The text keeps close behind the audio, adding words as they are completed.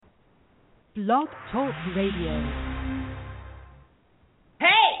Blog Talk Radio.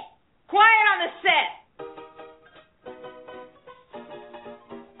 Hey! Quiet on the set!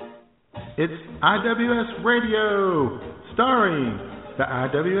 It's IWS Radio, starring the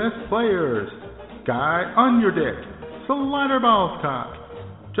IWS players, Guy Underdick, Slider Ballscock,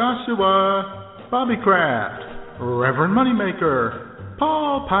 Joshua Bobby Kraft, Reverend Moneymaker,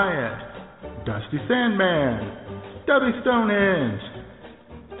 Paul Pyatt, Dusty Sandman, Stubby Stonehenge,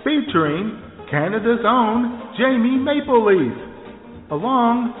 featuring Canada's own Jamie Maple Leaf,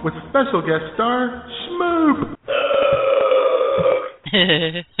 along with special guest star Schmoop.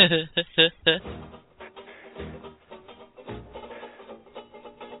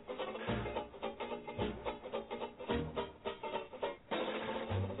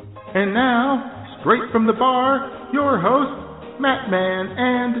 And now, straight from the bar, your hosts, Matt Man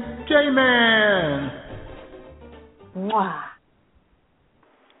and J-Man. Mwah.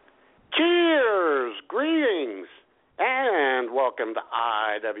 Cheers, greetings, and welcome to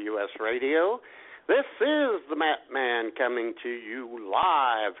IWS Radio. This is the Matt Man coming to you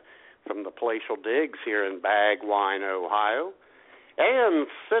live from the Palatial Digs here in Bagwine, Ohio. And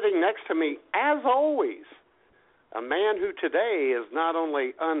sitting next to me, as always, a man who today is not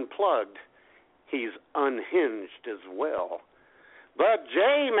only unplugged, he's unhinged as well. But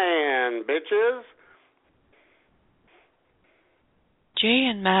J-Man, bitches. Jay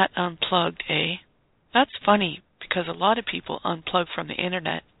and Matt unplugged, eh? That's funny, because a lot of people unplug from the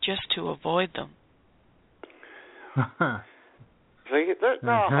internet just to avoid them. See,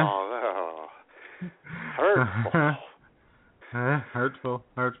 no, hurtful.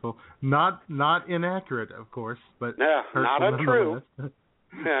 Hurtful. Not inaccurate, of course, but no, not untrue.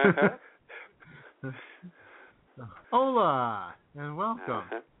 Hola, and welcome,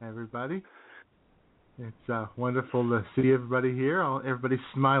 everybody. It's wonderful to see everybody here, everybody's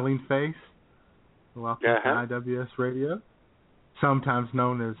smiling face. Welcome to IWS Radio, sometimes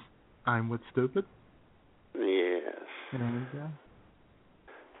known as I'm With Stupid. Yes. And,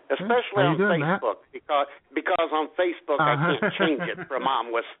 especially on doing, Facebook, because on Facebook I can't change it from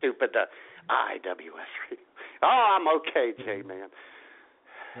I'm With Stupid to IWS Radio. Oh, I'm okay, J-Man.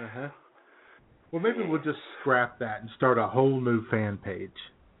 Well, maybe we'll just scrap that and start a whole new fan page.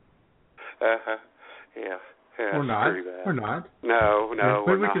 Yeah. Or not. No, we're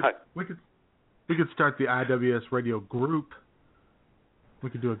not. We could start the IWS Radio group. We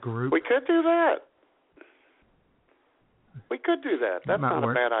could do a group. We could do that. That's not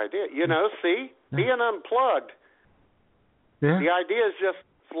a bad idea. You know, see? Being unplugged. Yeah. The ideas just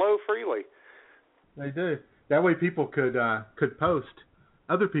flow freely. They do. That way people could post.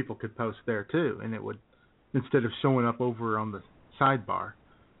 Other people could post there too, and it would, instead of showing up over on the sidebar,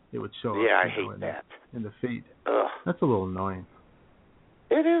 it would show up. Yeah, I hate that. In the feed. Ugh. That's a little annoying.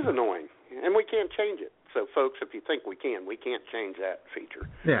 It is annoying, and we can't change it. So, folks, if you think we can't change that feature.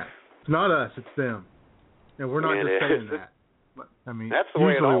 Yeah, it's not us, it's them, and we're not just saying that. But, I mean, that's the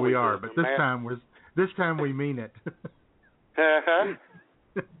way usually it always we are, is, but this time we mean it.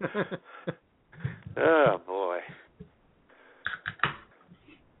 Oh boy.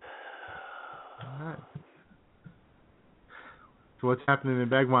 All right. So what's happening in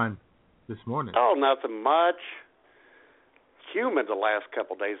Bagwine this morning? Oh, nothing much. Humid the last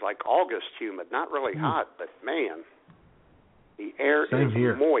couple of days, like August humid. Not really hot, but man, the air is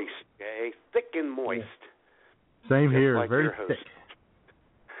here. Moist, okay? Thick and moist. Same just here, like very your host. thick.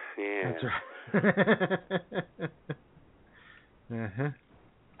 Yeah. That's right.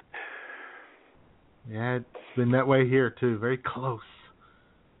 Yeah, it's been that way here too. Very close.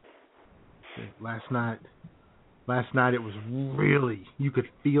 Last night it was really, you could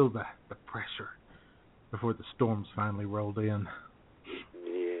feel the pressure before the storms finally rolled in.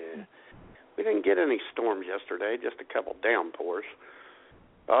 Yeah. We didn't get any storms yesterday, just a couple downpours.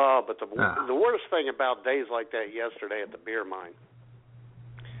 Oh, but the worst thing about days like that yesterday at the beer mine,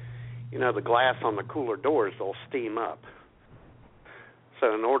 you know, the glass on the cooler doors will steam up.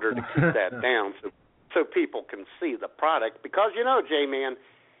 So in order to keep that down so people can see the product, because, you know, J-Man,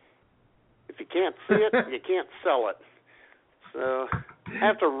 if you can't see it, you can't sell it. So I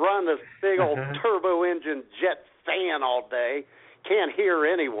have to run this big old turbo engine jet fan all day. Can't hear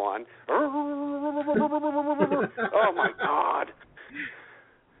anyone. Oh, my God.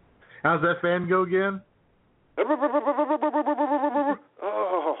 How's that fan go again?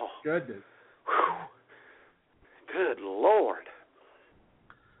 Oh. Goodness. Good Lord.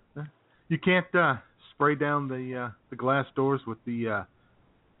 You can't spray down the glass doors with the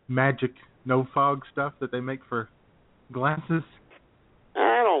magic no fog stuff that they make for glasses?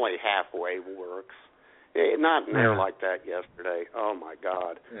 That only halfway works. Not in there like that yesterday. Oh, my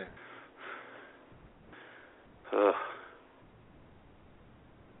God. Yeah. Ugh.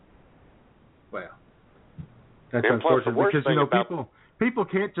 Well, that's and plus unfortunate because about people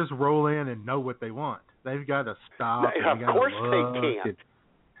can't just roll in and know what they want. They've got to stop. Of course they can't.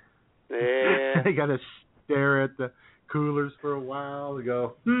 Yeah. They got to stare at the coolers for a while and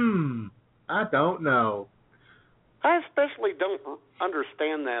go, I don't know. I especially don't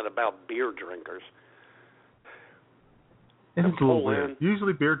understand that about beer drinkers. It's a little weird.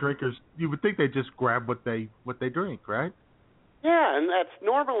 Usually beer drinkers, you would think they just grab what they drink, right? Yeah, and that's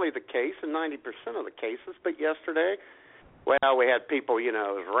normally the case in 90% of the cases. But yesterday, well, we had people, it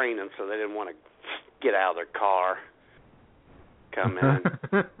was raining, so they didn't want to get out of their car, come in.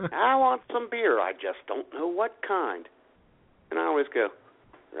 I want some beer. I just don't know what kind. And I always go,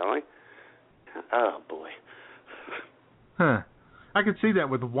 really? Oh, boy. Huh. I could see that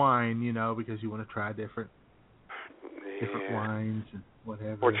with wine, because you want to try different wines and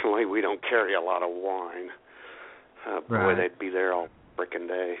whatever. Fortunately, we don't carry a lot of wine. Boy, they'd be there all frickin'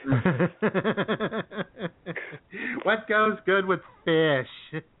 day. What goes good with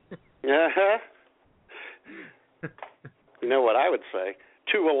fish? Uh-huh. You know what I would say?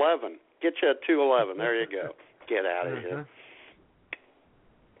 211. Get you a 211. There you go. Get out of here.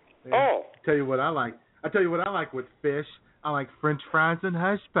 Yeah. Oh. Tell you what I like. I tell you what I like with fish. I like French fries and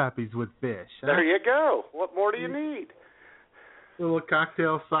hush puppies with fish. Huh? There you go. What more do you need? A little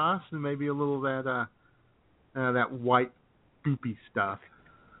cocktail sauce and maybe a little that white goopy stuff.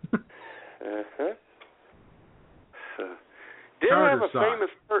 Uh-huh. Did have a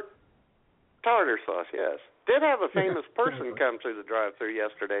famous tartar sauce, yes. Did have a famous person come through the drive-thru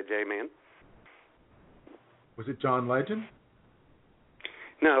yesterday, J-Man. Was it John Legend?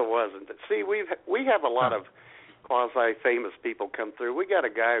 No, it wasn't. See, we have a lot of quasi-famous people come through. We got a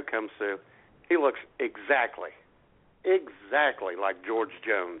guy who comes through. He looks exactly like George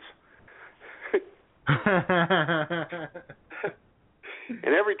Jones.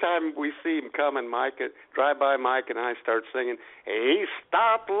 And every time we see him coming, drive by Mike and I start singing, "Hey,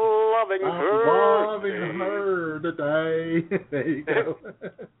 stop loving her. Loving her today." There you go.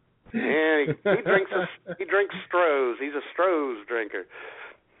 And he drinks Strohs. He's a Strohs drinker.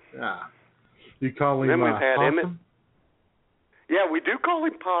 Yeah. You call him then we've had Possum? Emmett. Yeah, we do call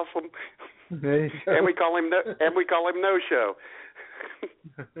him Possum. There you go. And we call him No Show.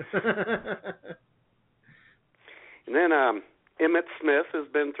 And then Emmett Smith has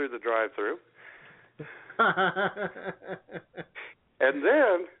been through the drive-thru. And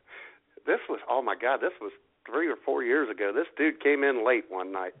then this was 3 or 4 years ago. This dude came in late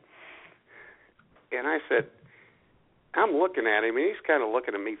one night. And I said, I'm looking at him, and he's kind of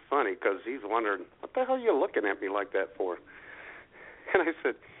looking at me funny because he's wondering, what the hell are you looking at me like that for? And I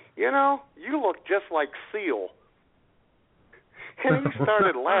said, you look just like Seal. And he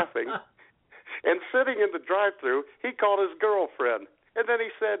started laughing. And sitting in the drive-thru, he called his girlfriend. And then he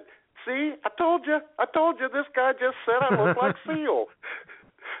said, see, I told you this guy just said I look like Seal.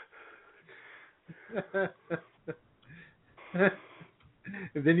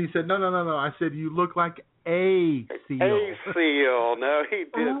 And then he said, no. I said, you look like a seal. A seal. No, he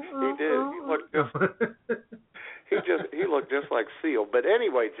did. He looked just like Seal. But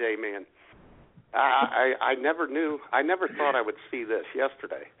anyway, J-Man, I never thought I would see this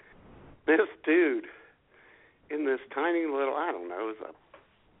yesterday. This dude in this tiny little, I don't know, it was a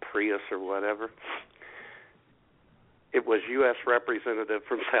Prius or whatever. It was U.S. Representative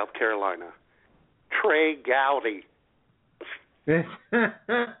from South Carolina, Trey Gowdy.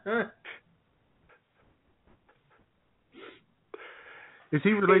 Is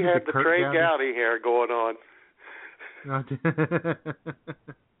he related he had to the Kurt Trey Gowdy hair going on.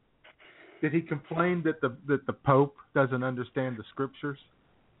 Did he complain that the Pope doesn't understand the scriptures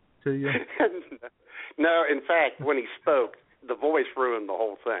to you? No, in fact, when he spoke, the voice ruined the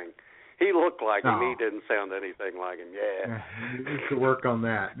whole thing. He looked like him. He didn't sound anything like him. Yeah. He needs to work on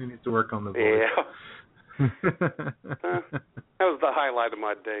that. He needs to work on the voice. Yeah. That was the highlight of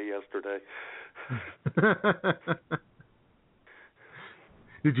my day yesterday.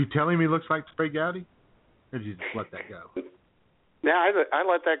 Did you tell him he looks like Trey Gowdy? Or did you just let that go? No, I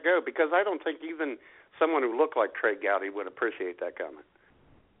let that go because I don't think even someone who looked like Trey Gowdy would appreciate that comment.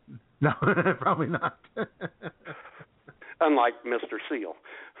 No, probably not. Unlike Mr. Seal.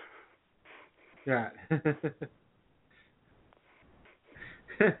 Yeah.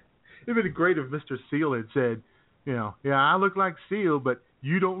 It'd been great if Mr. Seal had said, yeah, I look like Seal, but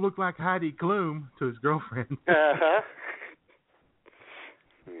you don't look like Heidi Klum to his girlfriend. Uh-huh.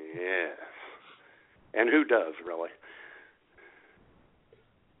 Yes. And who does, really?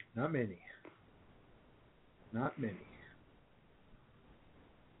 Not many. Not many.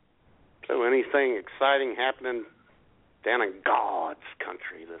 So anyhow, Anything exciting happening down in God's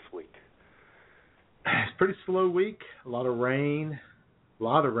country this week? It's a pretty slow week. A lot of rain. A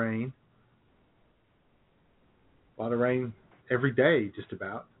lot of rain every day, just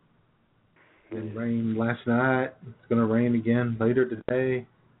about. It rained last night. It's going to rain again later today.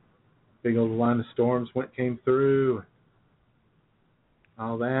 Big old line of storms came through.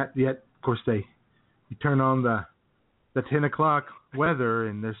 All that. Yet, of course, you turn on the 10 o'clock weather,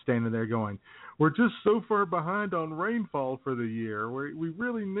 and they're standing there going, "We're just so far behind on rainfall for the year. We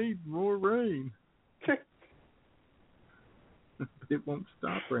really need more rain." But it won't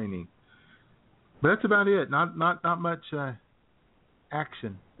stop raining. But that's about it. Not much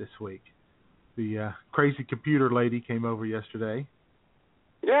action this week. The crazy computer lady came over yesterday.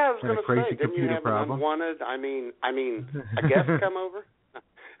 Yeah, I was going to say, didn't you have problem. an unwanted, I mean, a guest come over?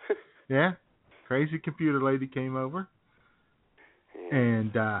 Yeah, crazy computer lady came over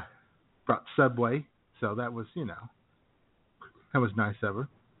and brought Subway, so that was, that was nice of her.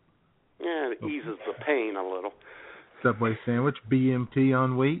 Yeah, it eases the pain a little. Subway sandwich, BMT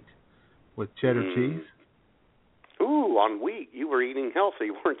on wheat with cheddar cheese. Ooh, on wheat. You were eating healthy,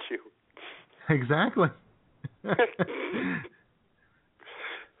 weren't you? Exactly.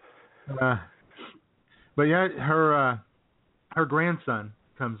 But yeah, her grandson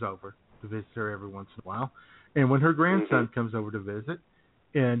comes over to visit her every once in a while. And when her grandson comes over to visit,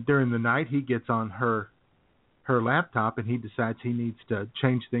 and during the night he gets on her laptop and he decides he needs to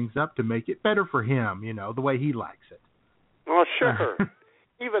change things up to make it better for him, the way he likes it. Well, sure.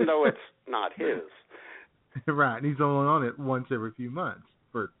 Even though it's not his. Right, and he's only on it once every few months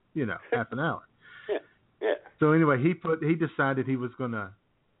for, half an hour. Yeah. So anyway, he decided he was going to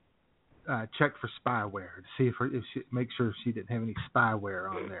check for spyware to see make sure she didn't have any spyware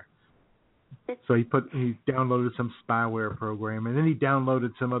on there. So he downloaded some spyware program, and then he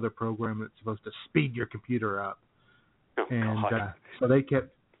downloaded some other program that's supposed to speed your computer up. So they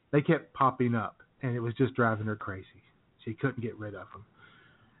kept popping up, and it was just driving her crazy. She couldn't get rid of them.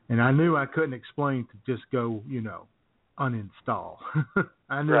 And I knew I couldn't explain to just go, uninstall.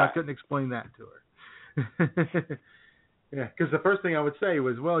 I knew I couldn't explain that to her. Yeah, because the first thing I would say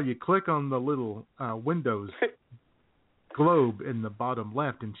was, well, you click on the little Windows globe in the bottom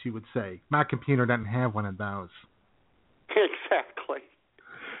left, and she would say, "My computer doesn't have one of those." Exactly.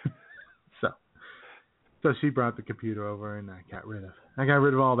 So she brought the computer over, and I got rid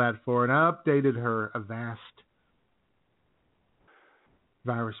of all that for her, and I updated her Avast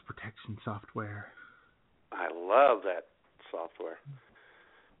virus protection software. I love that software.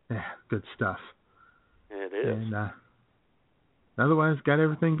 Yeah, good stuff. It is. And otherwise, got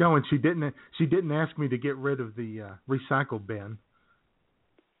everything going. She didn't ask me to get rid of the recycle bin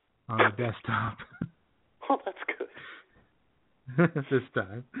on the desktop. Oh, that's good. This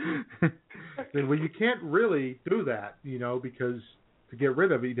time. Well, you can't really do that, because to get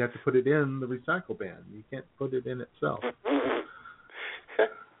rid of it, you'd have to put it in the recycle bin. You can't put it in itself.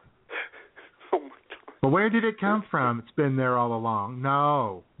 Oh my God. But where did it come from? It's been there all along.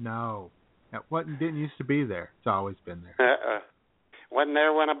 No. That didn't used to be there. It's always been there. Wasn't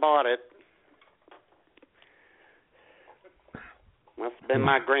there when I bought it. Must have been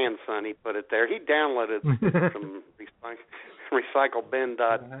my grandson. He put it there. He downloaded from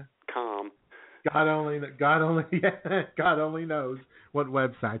recyclebin.com. God only knows what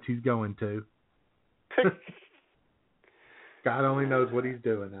websites he's going to. God only knows what he's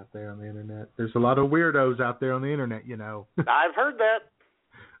doing out there on the internet. There's a lot of weirdos out there on the internet, I've heard that.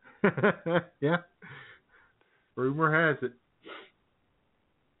 Yeah. Rumor has it.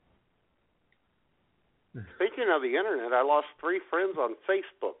 Speaking of the internet, I lost 3 friends on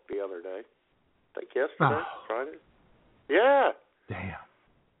Facebook the other day. I think yesterday, Friday. Yeah. Damn.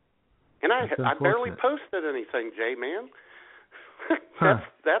 And I barely posted anything, Jay, man.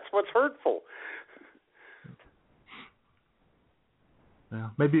 That's what's hurtful.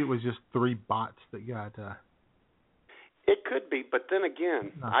 Well, maybe it was just 3 bots that got... It could be, but then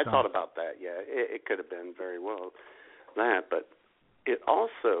again, I thought about that. Yeah, it could have been very well that, but it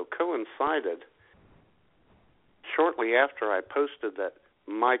also coincided shortly after I posted that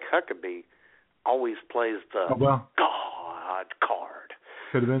Mike Huckabee always plays the God card.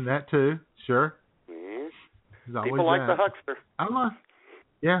 Could have been that too, sure. Yeah. People like the huckster.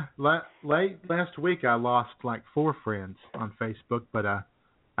 Late last week I lost like 4 friends on Facebook, but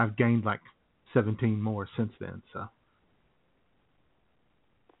I've gained like 17 more since then, so.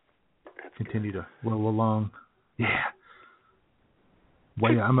 Continue to roll along. Yeah.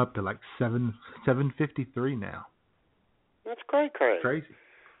 Well, I'm up to like 753 now. That's crazy. Crazy.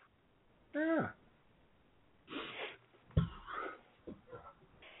 Yeah.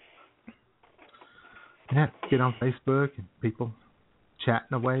 Yeah, get on Facebook and people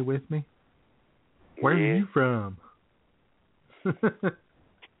chatting away with me. Where are you from?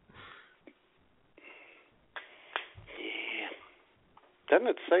 Doesn't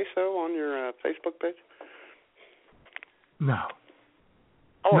it say so on your Facebook page? No.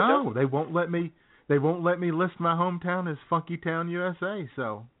 Oh, no, they won't let me. They won't let me list my hometown as Funky Town, USA.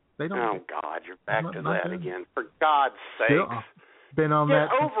 So they don't. Oh God, you're back to that again. For God's sake. Still, been on that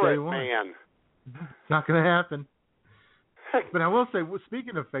since day one. Man. It's not going to happen. But I will say,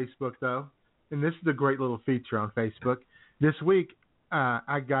 speaking of Facebook, though, and this is a great little feature on Facebook. This week,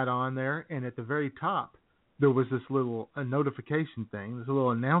 I got on there, and at the very top, there was this little notification thing, this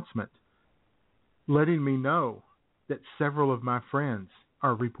little announcement, letting me know that several of my friends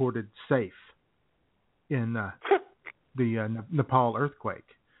are reported safe in the Nepal earthquake.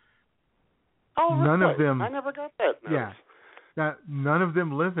 Oh, none of them. I never got that notice. Yeah. Now, none of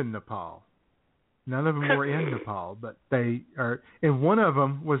them live in Nepal. None of them were in Nepal, but they are. And one of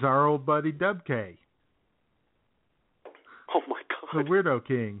them was our old buddy Dub K. Oh my God. The Weirdo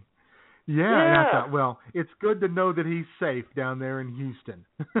King. Yeah, and I thought, well, it's good to know that he's safe down there in Houston.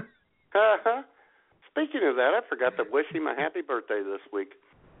 Uh-huh. Speaking of that, I forgot to wish him a happy birthday this week.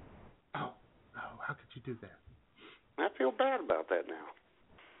 Oh, how could you do that? I feel bad about that now.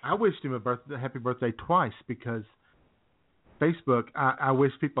 I wished him a happy birthday twice because Facebook, I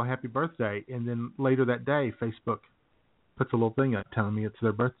wish people a happy birthday, and then later that day, Facebook puts a little thing up telling me it's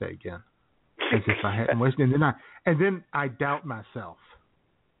their birthday again, as if I hadn't wished. And then I doubt myself,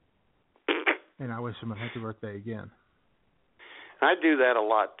 and I wish them a happy birthday again. I do that a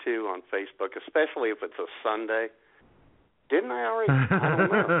lot too on Facebook, especially if it's a Sunday. Didn't I already? I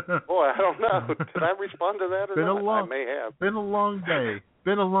don't know. Boy, I don't know. Did I respond to that or not? I may have. Been a long day.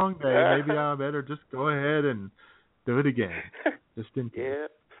 Maybe I better just go ahead and do it again, just in case.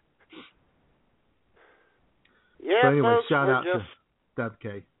 Yeah. So anyway, folks, shout out to Dub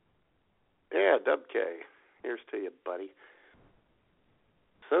K. Yeah, Dub K. Here's to you, buddy.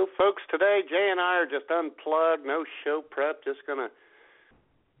 So, folks, today Jay and I are just unplugged, no show prep, just going to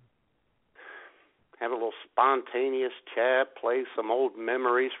have a little spontaneous chat, play some old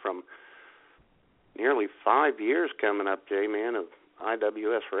memories from nearly 5 years coming up, Jay, man, of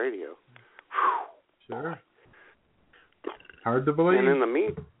IWS Radio. Whew. Sure. Hard to believe. And in the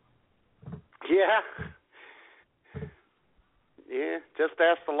yeah, just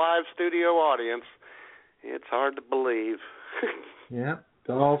ask the live studio audience. It's hard to believe. Yeah,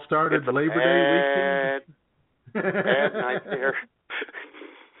 it all started Labor Day weekend. Bad night there.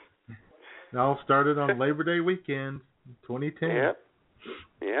 It all started on Labor Day weekend, 2010.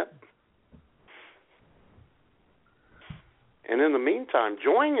 Yep. And in the meantime,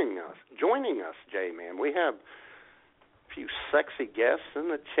 joining us, Jay, man, we have a few sexy guests in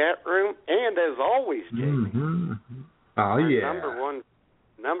the chat room, and as always, Jay, oh yeah,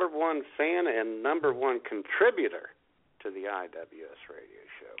 number one fan and number one contributor to the IWS Radio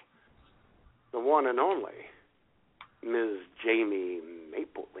Show, the one and only Ms. Jamie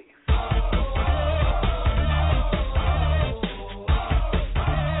Mapleleaf.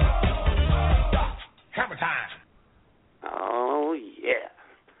 Hammer time. Oh yeah.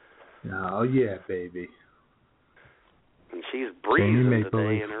 Oh yeah, baby. And she's breezing Jamie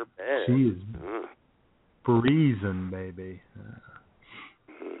today in her bed. She is breezing, baby.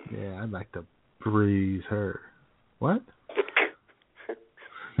 Yeah, I'd like to breeze her. What?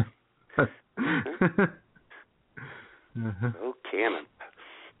 Oh, cannon.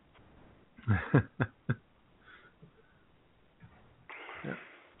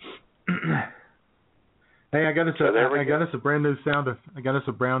 Hey, I got us a brand new sound. I got us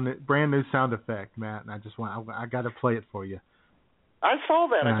a brand new sound effect, Matt, and I got to play it for you. I saw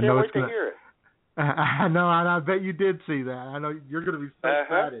that. I can't wait to hear it. I know, and I bet you did see that. I know you're going to be so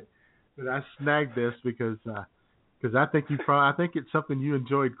excited that I snagged this because I think I think it's something you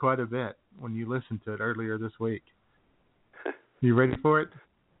enjoyed quite a bit when you listened to it earlier this week. You ready for it?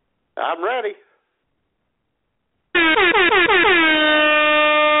 I'm ready.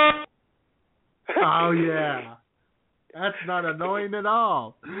 Oh yeah, that's not annoying at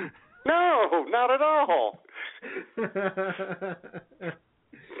all. No, not at all.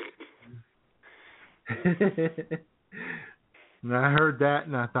 And I heard that,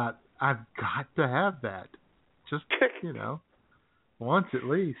 and I thought, I've got to have that. Just, once at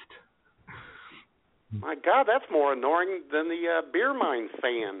least. My God, that's more annoying than the Beer Mine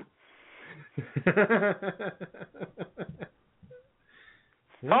fan.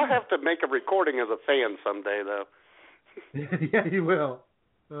 I'll have to make a recording of the fan someday, though. Yeah, you will.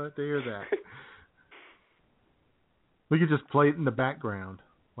 I'll have to hear that. We could just play it in the background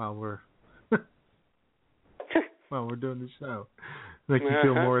while we're... while we're doing the show. Make you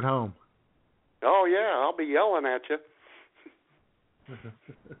feel more at home. Oh, yeah, I'll be yelling at you.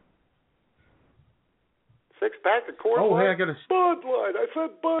 6-pack of Coors Light. Hey, I got a Bud Light. I said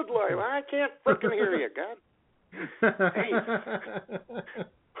Bud Light. I can't freaking hear you, God.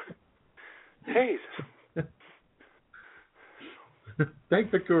 Hey.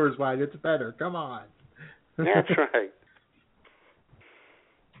 Take the Coors Light. It's better. Come on. That's right.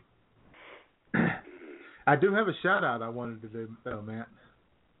 I do have a shout-out I wanted to do, though, Matt.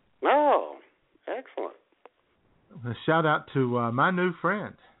 Oh, excellent. A shout-out to my new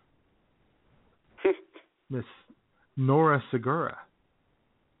friend, Miss Nora Segura,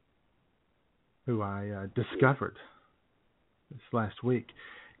 who I discovered this last week.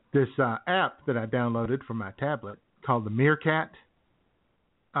 This app that I downloaded for my tablet called the Myriad.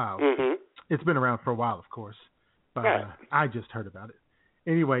 It's been around for a while, of course, but I just heard about it.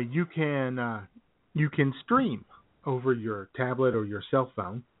 Anyway, you can stream over your tablet or your cell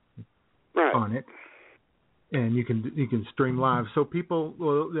phone on it, and you can stream live. So people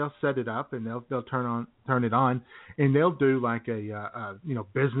they'll set it up and they'll turn it on, and they'll do like a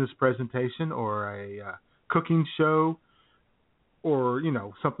business presentation or a cooking show or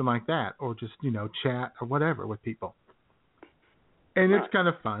something like that, or just chat or whatever with people. And it's kind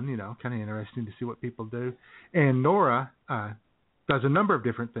of fun, kind of interesting to see what people do. And Nora does a number of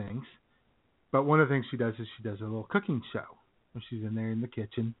different things, but one of the things she does is she does a little cooking show. She's in there in the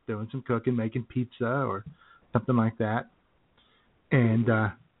kitchen doing some cooking, making pizza or something like that. And,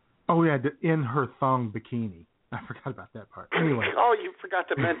 in her thong bikini. I forgot about that part. Anyway. Oh, you forgot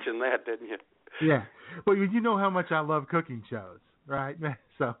to mention that, didn't you? Yeah. Well, you know how much I love cooking shows, right?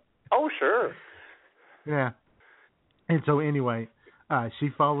 So. Oh, sure. Yeah. And so anyway, she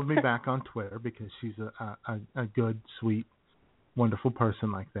followed me back on Twitter because she's a good, sweet, wonderful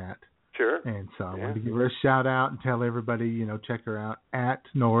person like that. Sure. And so I wanted to give her a shout out and tell everybody, check her out at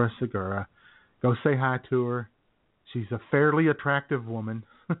Nora Segura. Go say hi to her. She's a fairly attractive woman.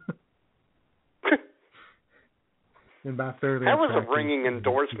 And by fairly that attractive, was a ringing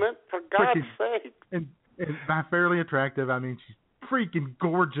endorsement, for God's sake. And by fairly attractive, I mean she's freaking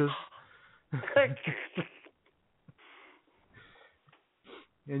gorgeous.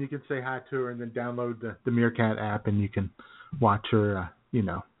 And you can say hi to her and then download the Meerkat app, and you can watch her,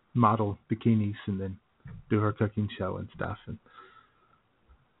 model bikinis and then do her cooking show and stuff,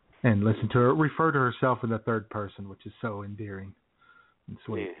 and listen to her refer to herself in the third person, which is so endearing and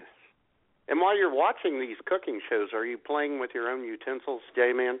sweet. Yes. And while you're watching these cooking shows, are you playing with your own utensils,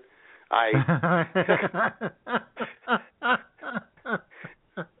 J-Man?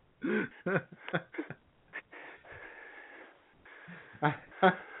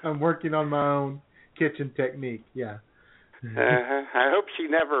 I'm working on my own kitchen technique, yeah. I hope she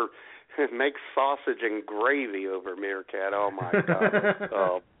never makes sausage and gravy over Meerkat. Oh, my God.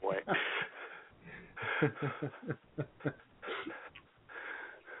 Oh, boy.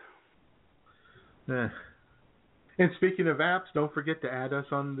 And speaking of apps, don't forget to add us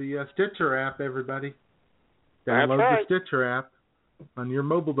on the Stitcher app, everybody. Download the Stitcher app on your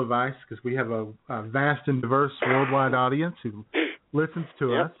mobile device, because we have a vast and diverse worldwide audience who listens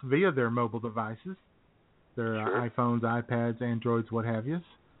to us via their mobile devices, their iPhones, iPads, Androids, what have you.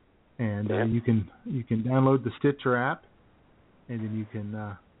 And you can download the Stitcher app, and then you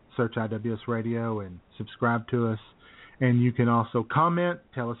can search IWS Radio and subscribe to us. And you can also comment,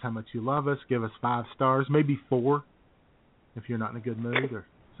 tell us how much you love us, give us 5 stars, maybe 4 if you're not in a good mood or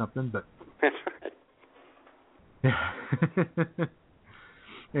something. But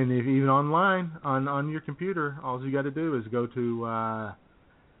and if even online on your computer, all you got to do is go to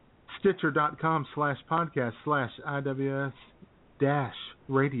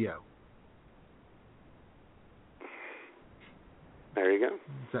Stitcher.com/podcast/IWS-radio. There you go.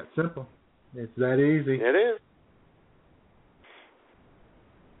 It's that simple. It's that easy. It is.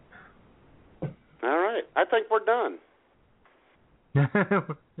 All right. I think we're done. Got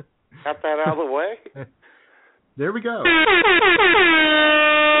that out of the way? There we go.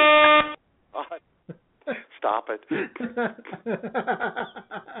 Stop it.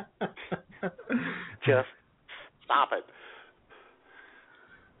 Just stop it.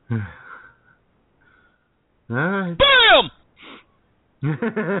 All right. BAM!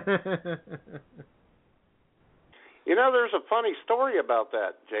 There's a funny story about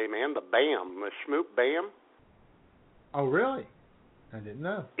that, J-Man, the BAM, the Schmoop BAM. Oh, really? I didn't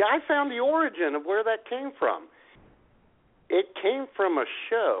know. Yeah, I found the origin of where that came from. It came from a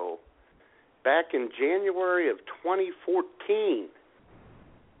show back in January of 2014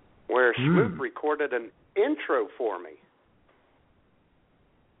 where Schmoop recorded an intro for me.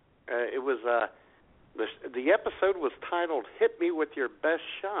 It was The episode was titled "Hit Me with Your Best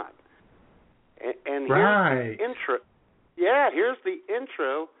Shot," and right. Here's the intro. Yeah, here's the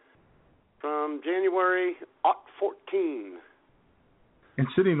intro from January 14. And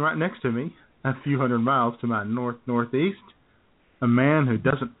sitting right next to me, a few hundred miles to my northeast, a man who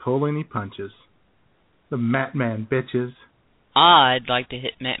doesn't pull any punches. The Matt Man, bitches. I'd like to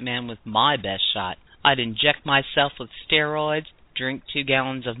hit Matt Man with my best shot. I'd inject myself with steroids, drink 2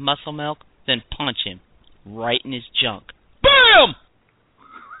 gallons of muscle milk, then punch him right in his junk. BAM!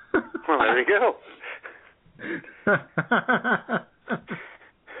 Well, there you go.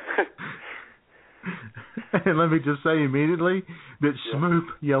 And let me just say immediately that Smoop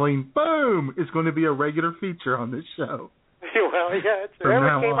yelling "boom" is going to be a regular feature on this show. Well, yeah, it came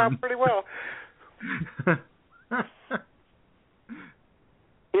out pretty well.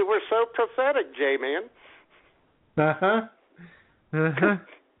 You were so prophetic, J-Man. That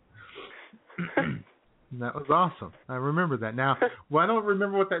was awesome. I remember that. Now, I don't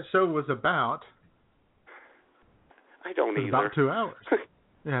remember what that show was about. I don't either. About 2 hours.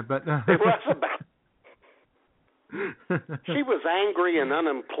 Yeah, but it was about. She was angry and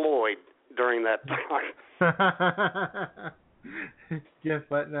unemployed during that time. Just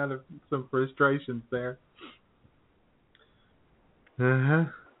letting out of some frustrations there. I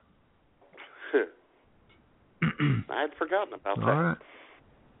had forgotten about that. All right.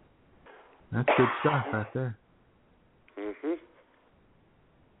 That's good stuff right there. Mhm.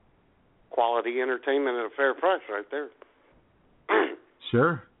 Quality entertainment at a fair price right there.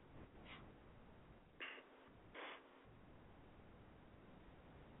 Sure.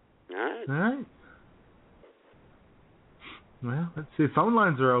 All right. Well, let's see. Phone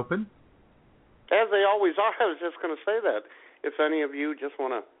lines are open. As they always are. I was just going to say that. If any of you just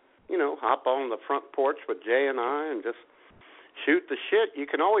want to, hop on the front porch with Jay and I and just shoot the shit, you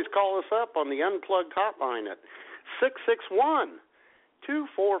can always call us up on the Unplugged hotline at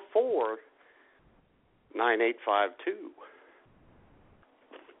 661-244-9852.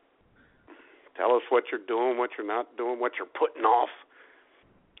 Tell us what you're doing, what you're not doing, what you're putting off.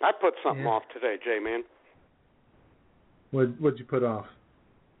 I put something off today, J-Man. What'd you put off?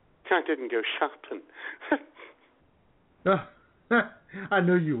 I didn't go shopping. I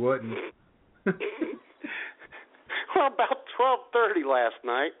knew you wouldn't. Well, about 12:30 last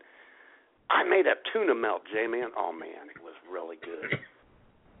night, I made a tuna melt, J-Man. Oh, man, it was really good.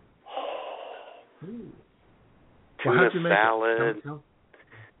 Tuna salad.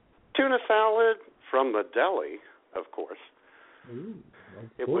 Tuna salad from the deli, of course.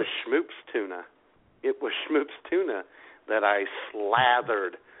 It was Schmoop's tuna. It was Schmoop's tuna that I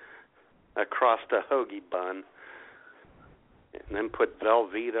slathered across a hoagie bun and then put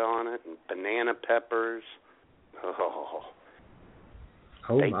Velveeta on it and banana peppers.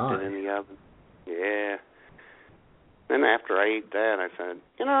 Baked it in the oven. Yeah. Then after I ate that, I said,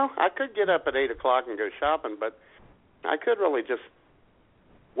 I could get up at 8 o'clock and go shopping, but I could really just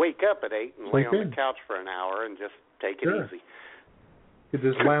wake up at 8 and lay on the couch for an hour and just take it easy. You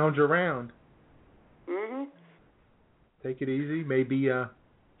could just lounge around. Mhm. Take it easy. Maybe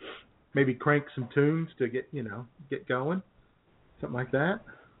crank some tunes to get going. Something like that.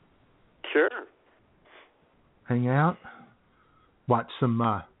 Sure. Hang out. Watch some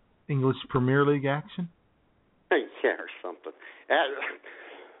English Premier League action. Yeah, or something.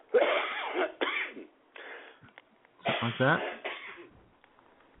 Something like that.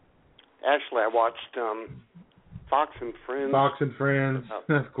 Actually, I watched Fox and Friends. Fox and Friends.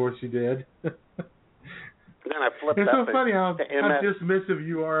 Of course you did. Then I flipped it's up. It's so funny how MS. dismissive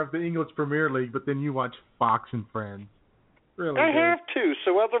you are of the English Premier League, but then you watch Fox and Friends. Really? I have to,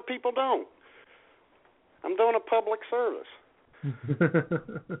 so other people don't. I'm doing a public service.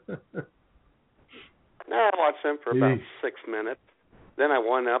 I watched them for about 6 minutes. Then I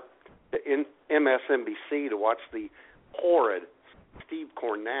went up to MSNBC to watch the horrid Steve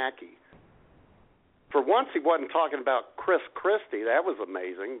Kornacki. For once, he wasn't talking about Chris Christie. That was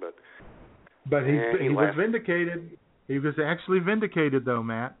amazing, but he was vindicated. He was actually vindicated, though,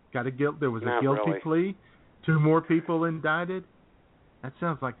 Matt. There was a guilty plea. 2 more people indicted. That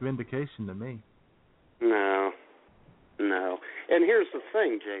sounds like vindication to me. No. And here's the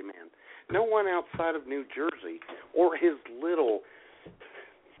thing, J-Man. No one outside of New Jersey or his little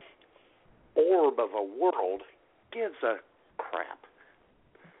orb of a world gives a crap.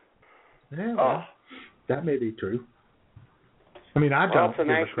 Yeah, that may be true. I mean, I don't. It's a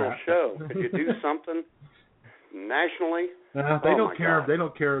national show. Could you do something nationally? They don't care. God. They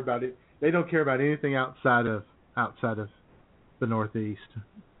don't care about it. They don't care about anything outside of the Northeast.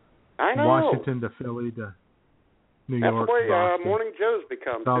 I know. Washington to Philly to New York. That's the way Boston. Morning Joe's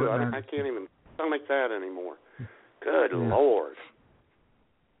become too. I can't even stomach that anymore. Good Lord.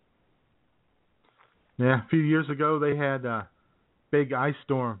 Yeah, a few years ago they had a big ice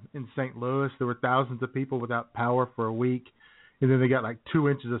storm in St. Louis. There were thousands of people without power for a week. And then they got like 2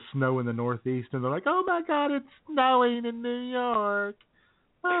 inches of snow in the Northeast. And they're like, oh, my God, it's snowing in New York.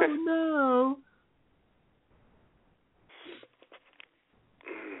 Oh, no.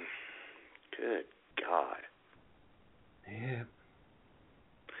 Good God. Yeah.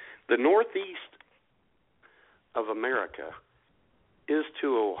 The Northeast of America is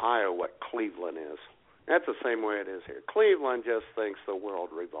to Ohio what Cleveland is. That's the same way it is here. Cleveland just thinks the world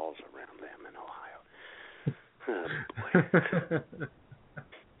revolves around them in Ohio. Oh,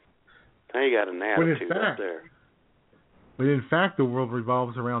 they got an attitude up there. But in fact, the world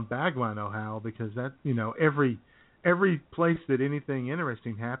revolves around Bagline, Ohio, because that, you know, every place that anything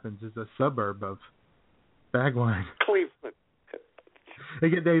interesting happens is a suburb of Bagline. Cleveland.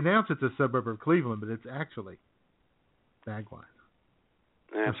 They announce it's a suburb of Cleveland, but it's actually Bagline.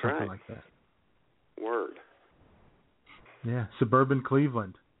 That's or something right. Like that. Word. Yeah, suburban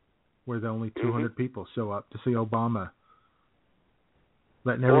Cleveland, where the only 200 people show up to see Obama,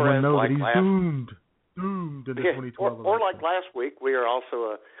 letting everyone know that he's doomed in the 2012 election. Or like last week, we are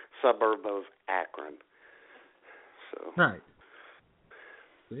also a suburb of Akron. So. Right.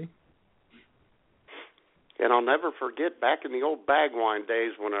 See? And I'll never forget back in the old Bagwine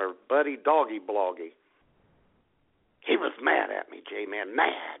days when our buddy Doggy Bloggy, he was mad at me, J-Man,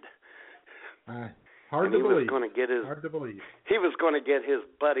 mad. Hard to believe. He was going to get his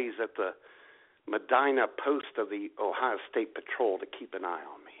buddies at the Medina post of the Ohio State Patrol to keep an eye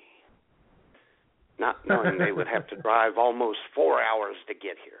on me, not knowing they would have to drive almost 4 hours to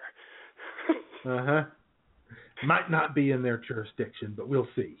get here. Might not be in their jurisdiction, but we'll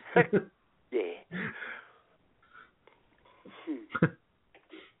see. Yeah.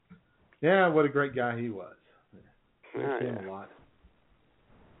 Yeah, what a great guy he was. Miss him a lot.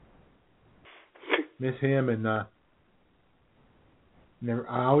 Miss him, and I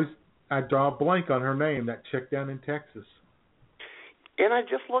draw a blank on her name, that chick down in Texas. And I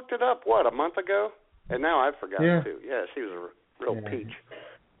just looked it up, a month ago? And now I've forgotten too. Yeah, she was a real peach.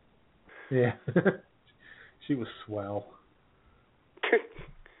 Yeah. She was swell.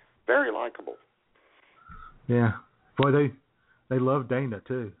 Very likable. Yeah. Boy, they love Dana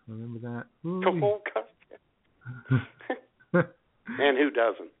too. Remember that? Oh, God. And who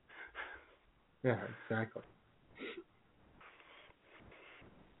doesn't? Yeah, exactly.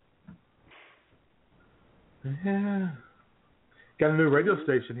 Yeah. Got a new radio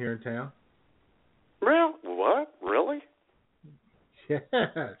station here in town. What? Really?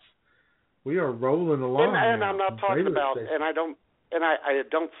 Yes. We are rolling along. And I'm not talking about, and I don't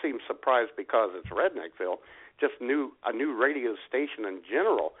seem surprised because it's Redneckville. Just a new radio station in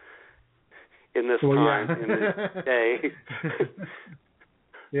general in this time, in this day.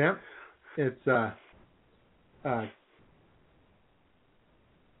 Yeah. It's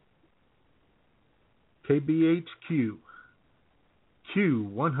KBHQ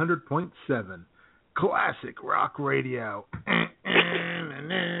Q100.7 Classic Rock Radio. And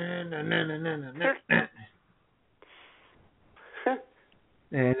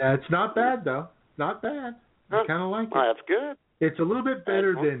it's not bad though. Not bad. I kind of like it. That's good. It's a little bit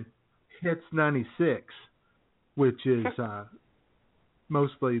better than Hits 96, which is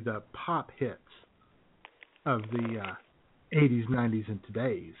mostly the pop hits of the 80s, 90s, and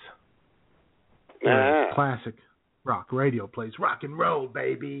today's. Classic rock radio plays rock and roll,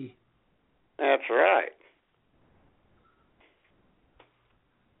 baby. That's right.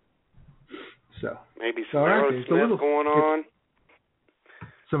 So maybe some Aerosmith going on.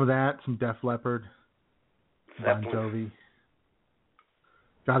 Some of that, some Def Leppard, Bon Jovi.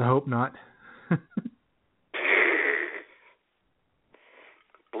 Gotta hope not.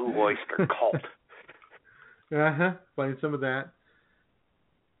 Blue Oyster Cult. Playing some of that.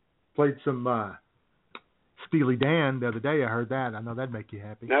 Played some Steely Dan the other day. I heard that. I know that'd make you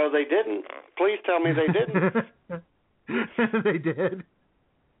happy. No, they didn't. Please tell me they didn't. They did.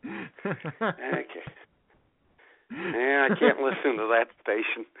 Okay. Yeah, I can't listen to that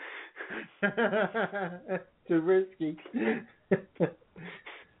station. Too risky.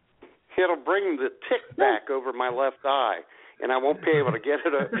 It'll bring the tick back over my left eye, and I won't be able to get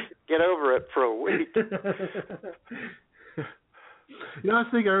over it for a week. You know, I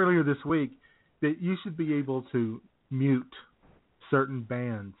was thinking earlier this week that you should be able to mute certain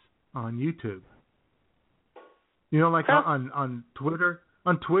bands on YouTube. You know, like on Twitter.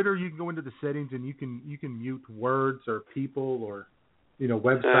 On Twitter, you can go into the settings and you can mute words or people or, you know,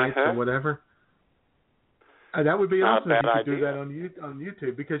 websites or whatever. That would be not awesome a if bad you could idea. do that on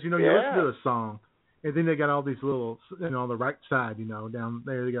YouTube, because you listen to a song, and then they got all these little, on the right side, down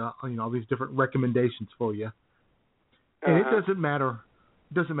there they got all these different recommendations for you, and it doesn't matter.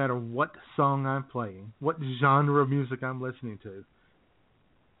 It doesn't matter what song I'm playing, what genre of music I'm listening to.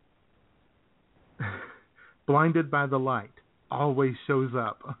 Blinded by the Light always shows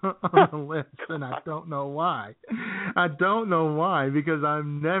up on the list, and I don't know why. I don't know why, because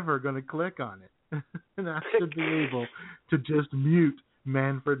I'm never going to click on it. And I should be able to just mute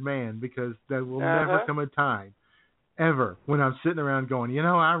Manfred Mann, because there will never come a time, ever, when I'm sitting around going,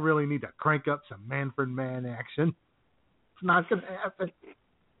 I really need to crank up some Manfred Mann action. It's not going to happen.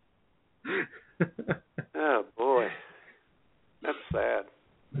 Oh, boy. That's sad.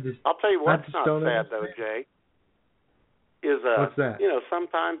 I'll tell you what's not sad, though, Jay, is what's that?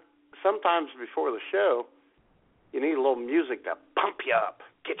 Sometimes before the show, you need a little music to pump you up,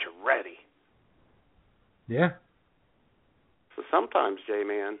 get you ready. Yeah. So sometimes,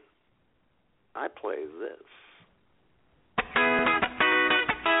 J-Man, I play this.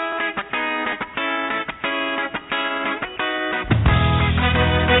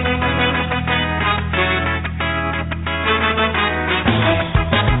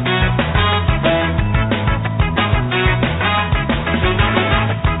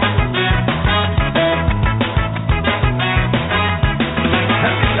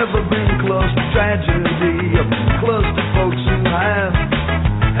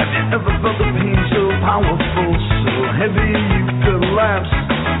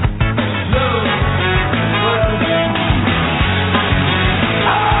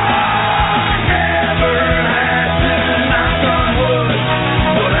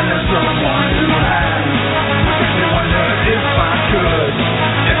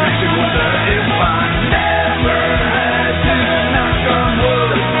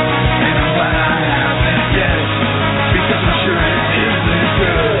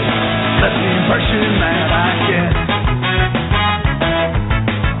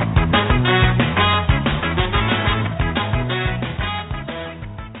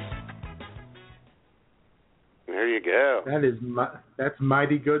 That's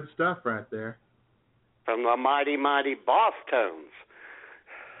mighty good stuff right there. From the mighty, mighty Boss Tones.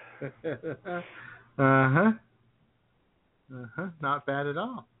 Not bad at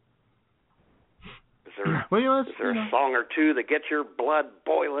all. Is there a song or two that gets your blood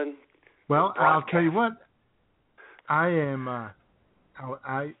boiling? Well, I'll tell you what. I am.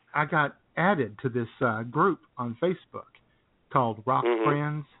 I got added to this group on Facebook called Rock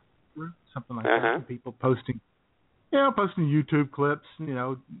Friends, something like that. People posting YouTube clips,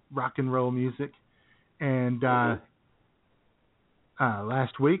 rock and roll music. And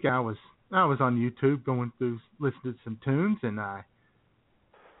last week I was on YouTube going through, listening to some tunes, and I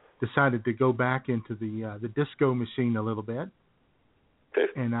decided to go back into the disco machine a little bit.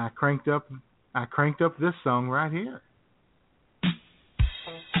 And I cranked up this song right here.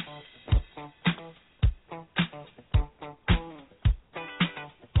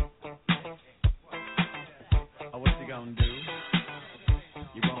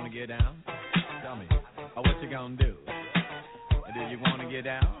 Get down? Tell me, what you gonna do? Do you wanna get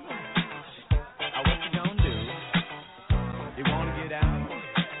down? What you gonna do? You wanna get down?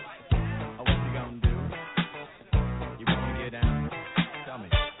 What you gonna do? You wanna get down? Tell me.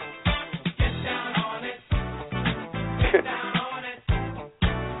 Get down on it. Get down on it.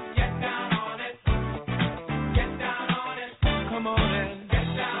 Get down on it. Get down on it. Come on in. Get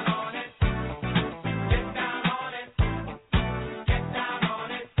down on it. Get down on it. Get down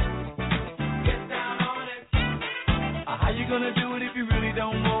on it. How you gonna do it if you really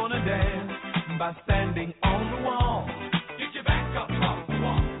don't wanna dance? By standing on the wall. Get your back up off the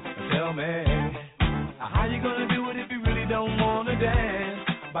wall. Tell me, how you gonna do it if you really don't wanna dance?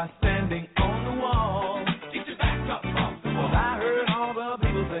 By standing on the wall. Get your back up off the wall. 'Cause I heard all the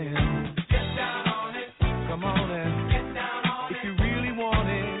people saying, get down on it. Come on and get down on it. If you really want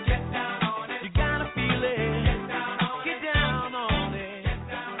it, get down on it. You gotta feel it. Get down on it. Get down on it. Get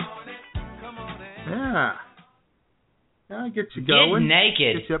down on it. Come on and. Yeah. I'll get you going. Get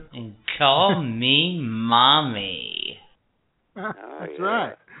naked and call me mommy. That's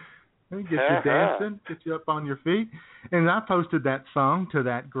right. Get you dancing, get you up on your feet. And I posted that song to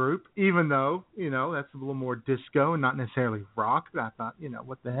that group, even though, that's a little more disco and not necessarily rock. But I thought,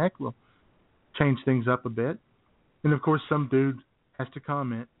 what the heck, we'll change things up a bit. And, of course, some dude has to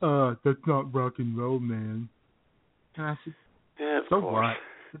comment, that's not rock and roll, man. And I said, so what?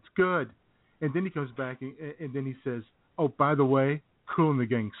 It's good. And then he comes back and then he says, oh, by the way, Kool and the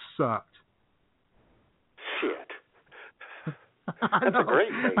Gang sucked. Shit. That's a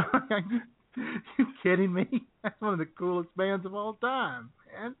great thing. You kidding me? That's one of the coolest bands of all time,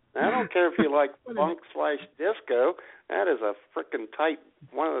 man. I don't care if you like funk/disco. That is a freaking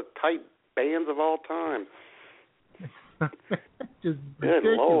one of the tight bands of all time. Just good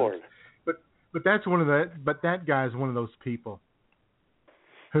ridiculous. Lord. But that's one of the. But that guy's one of those people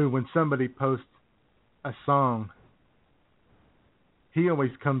who, when somebody posts a song, he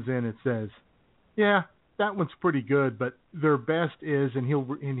always comes in and says, "Yeah, that one's pretty good, but their best is," and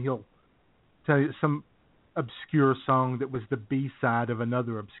he'll tell you some obscure song that was the B-side of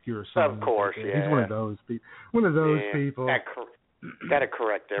another obscure song. Of course, yeah. He's one of those people. One of those people. Got to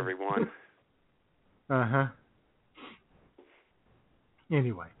correct everyone.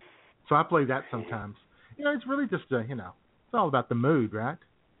 Anyway, so I play that sometimes. It's really just it's all about the mood, right?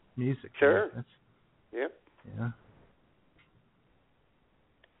 Music. Sure. Yep. Yeah.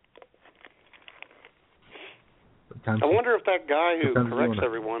 Sometimes I wonder if that guy who corrects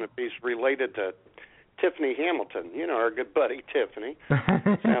everyone, if he's related to Tiffany Hamilton, our good buddy Tiffany.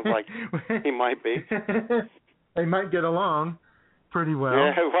 Sounds like he might be. They might get along pretty well.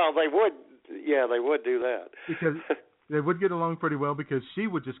 Yeah, well, they would. Yeah, they would do that. Because they would get along pretty well, because she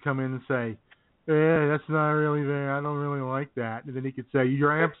would just come in and say, that's not really there. I don't really like that. And then he could say,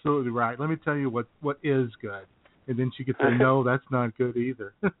 you're absolutely right. Let me tell you what is good. And then she could say, no, that's not good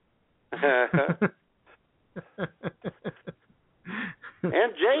either. And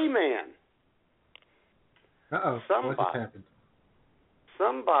J-Man. Uh-oh. What just happened?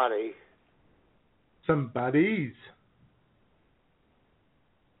 Somebody's. Somebody.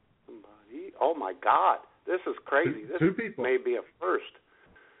 Oh, my God. This is crazy. This two people. may be a first.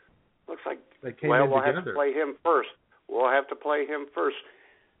 Looks like, they came we'll together. have to play him first.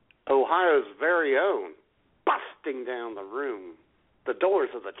 Ohio's very own, busting down the room, the doors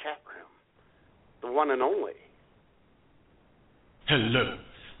of the chat room, the one and only. Hello,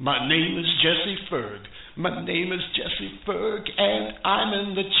 my name is Jesse Ferg. And I'm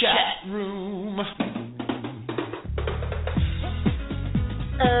in the chat room.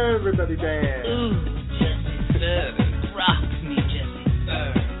 Everybody dance. Ooh, Jesse Ferg, rock me, Jesse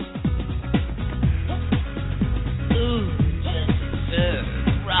Ferg. Ooh, Jesse Ferg,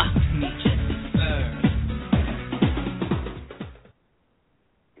 rock me, Jesse Ferg.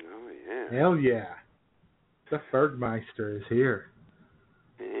 Oh, yeah. Hell yeah. The Fergmeister is here.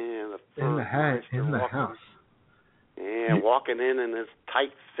 Yeah, in the house. Yeah, walking in his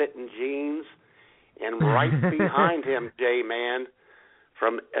tight-fitting jeans. And right behind him, J-Man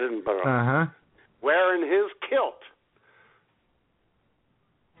from Edinburgh, wearing his kilt.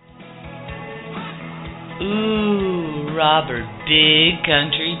 Ooh, Robert Big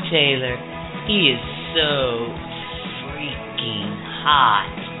Country Taylor. He is so freaking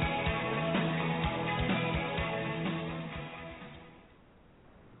hot.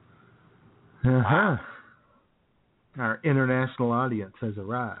 Our international audience has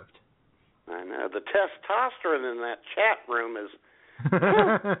arrived. I know. The testosterone in that chat room is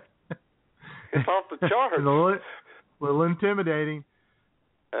it's off the charts. A little intimidating.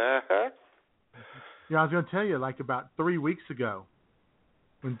 I was going to tell you, like about 3 weeks ago,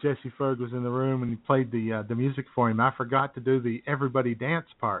 when Jesse Ferg was in the room and he played the music for him, I forgot to do the everybody dance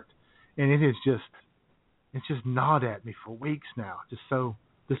part, and it's just gnawed at me for weeks now. Just so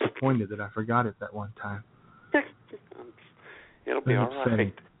disappointed that I forgot it that one time. It'll be all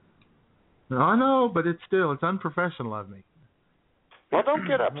right. I know, but it's unprofessional of me. Well, don't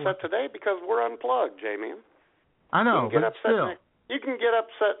get upset today because we're unplugged, J-Man. I know, but still. You can get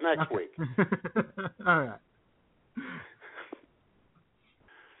upset next week. All right.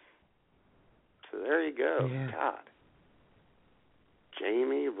 So there you go. Yeah. God.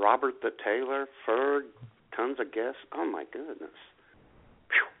 Jamie, Robert the Taylor, Ferg, tons of guests. Oh, my goodness.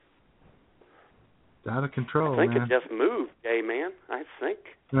 It's out of control, I think man. it just moved, J-Man. I think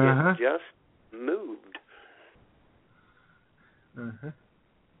it just moved.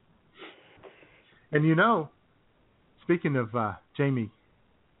 And speaking of Jamie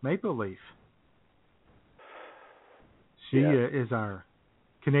Maple Leaf, she is our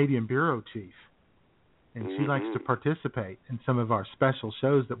Canadian bureau chief, and she likes to participate in some of our special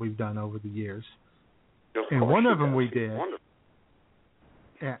shows that we've done over the years. And one of them we did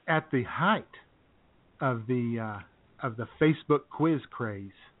at the height of the Facebook quiz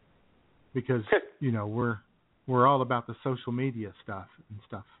craze, because we're all about the social media stuff and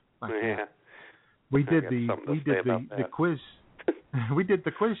stuff like that. We did the quiz we did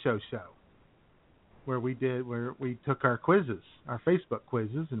the quiz show where we took our quizzes, our Facebook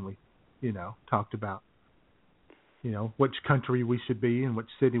quizzes, and we talked about which country we should be and which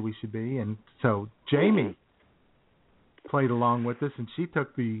city we should be. And so Jamie played along with us, and she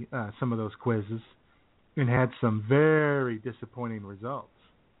took the some of those quizzes and had some very disappointing results.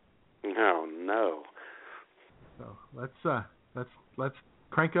 Oh no! So let's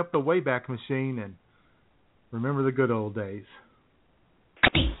crank up the Wayback Machine and remember the good old days.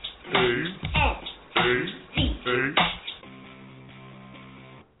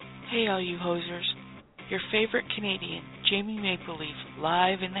 Hey, all you hosers. Your favorite Canadian, Jamie Mapleleaf,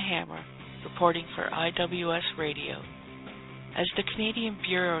 live in the Hammer, reporting for IWS Radio. As the Canadian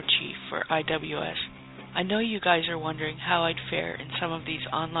Bureau Chief for IWS, I know you guys are wondering how I'd fare in some of these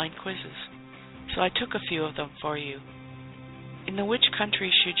online quizzes, so I took a few of them for you. In the which country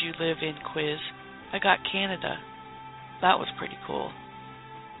should you live in quiz, I got Canada. That was pretty cool.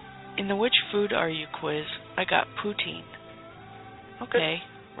 In the which food are you quiz, I got poutine. Okay,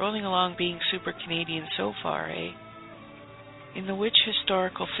 rolling along being super Canadian so far, eh? In the which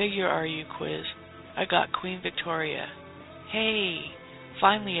historical figure are you quiz, I got Queen Victoria. Hey,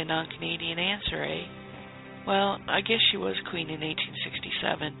 finally a non-Canadian answer, eh? Well, I guess she was queen in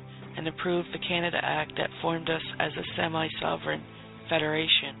 1867 and approved the Canada Act that formed us as a semi-sovereign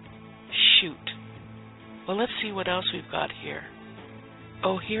federation. Shoot. Well, let's see what else we've got here.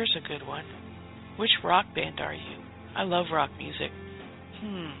 Oh, here's a good one. Which rock band are you? I love rock music.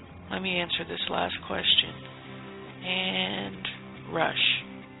 Let me answer this last question. And Rush.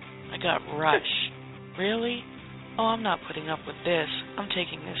 I got Rush. Really? Oh, I'm not putting up with this. I'm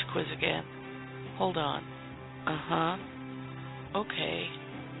taking this quiz again. Hold on. Okay.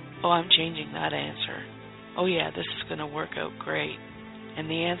 Oh, I'm changing that answer. Oh yeah, this is going to work out great. And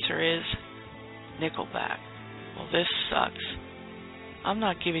the answer is Nickelback. Well, this sucks. I'm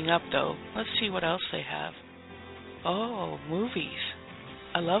not giving up, though. Let's see what else they have. Oh, movies.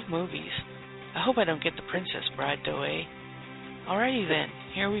 I love movies. I hope I don't get The Princess Bride, though, eh? Alrighty then,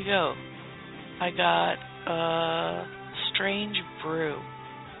 here we go. I got, Strange Brew.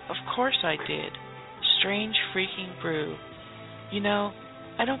 Of course I did. Strange freaking Brew. You know,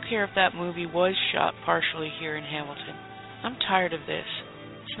 I don't care if that movie was shot partially here in Hamilton. I'm tired of this.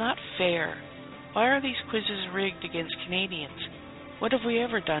 It's not fair. Why are these quizzes rigged against Canadians? What have we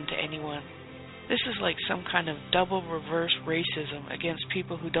ever done to anyone? This is like some kind of double reverse racism against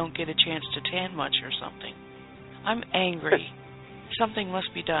people who don't get a chance to tan much or something. I'm angry. Something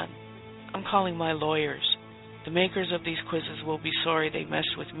must be done. I'm calling my lawyers. The makers of these quizzes will be sorry they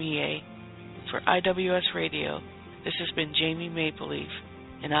messed with me, eh? For IWS Radio, this has been Jamie Mapleleaf,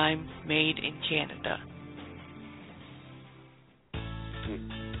 and I'm made in Canada.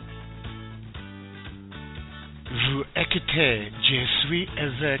 Vous écoutez Je suis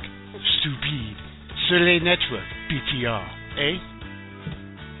avec Stupide sur les networks PTR, eh?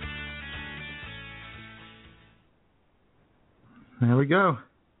 There we go.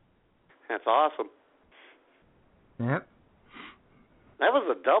 That's awesome. Yep. That was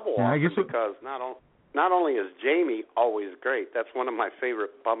a double Yeah, I awesome guess because not only is Jamie always great, that's one of my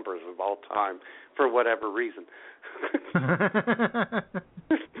favorite bumpers of all time for whatever reason.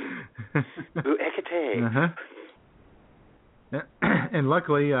 Vous écoutez. And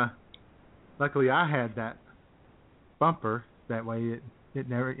luckily I had that bumper. That way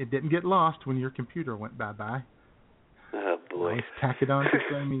it didn't get lost when your computer went bye-bye. Oh boy! Nice, tack it on to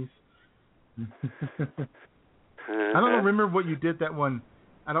Jamie's. I don't remember what you did that one.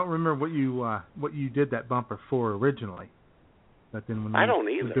 I don't remember what you did that bumper for originally. But then when I don't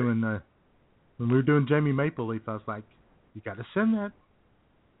either. When we were doing Jamie Mapleleaf, I was like, you got to send that.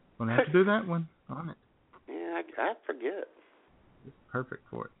 I'm gonna have to do that one on it. Yeah, I forget. It's perfect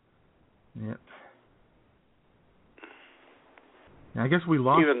for it. Yep. I guess we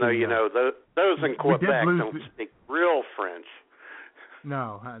lost. Even though those in Quebec don't speak real French.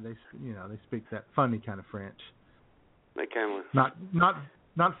 No, they speak that funny kind of French. They kind of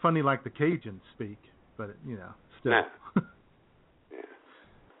not funny like the Cajuns speak, but still. Nah.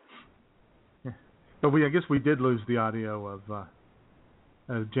 Yeah. But I guess we did lose the audio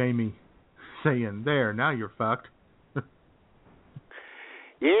of Jamie saying, "There, now you're fucked."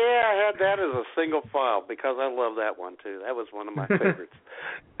 Yeah, I had that as a single file because I love that one too. That was one of my favorites.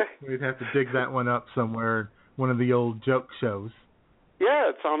 We'd have to dig that one up somewhere, one of the old joke shows. Yeah,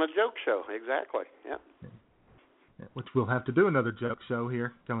 it's on a joke show, exactly. Yeah. Which we'll have to do another joke show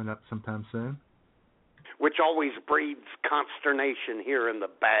here coming up sometime soon. Which always breeds consternation here in the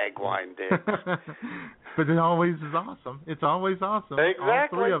Bagwine Digs. But it always is awesome. It's always awesome.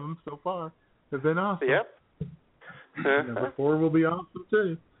 Exactly. All three of them so far have been awesome. Yep. Number 4 will be awesome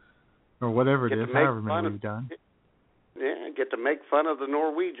too. Or whatever it is, however many we've done. Yeah, get to make fun of the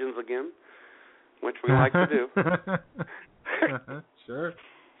Norwegians again, which we like to do. Sure.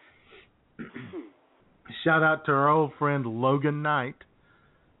 Shout out to our old friend Logan Knight.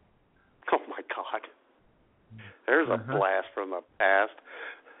 Oh, my God. There's a blast from the past.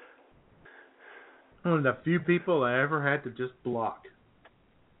 One of the few people I ever had to just block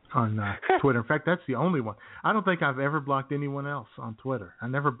on Twitter. In fact, that's the only one. I don't think I've ever blocked anyone else on Twitter. I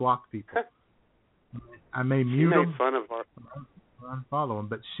never block people. I may mute them. She made fun of our... unfollow them,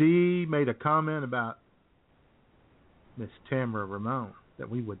 but she made a comment about Miss Tamara Ramon that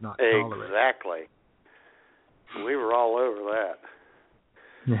we would not tolerate. Exactly. We were all over that.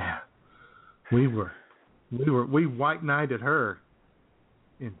 Yeah. We white knighted her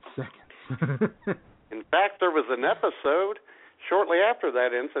in seconds. In fact, there was an episode shortly after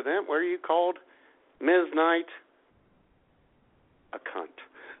that incident where you called Ms. Knight a cunt.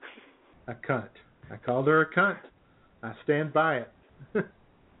 A cunt. I called her a cunt. I stand by it.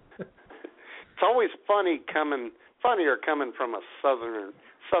 It's always funnier coming from a southern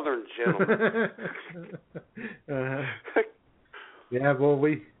gentleman. Yeah, well,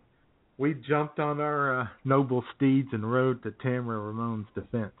 we jumped on our noble steeds and rode to Tamara Ramon's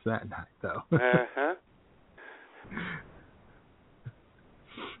defense that night, though.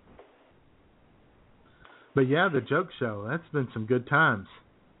 But yeah, the joke show, that's been some good times.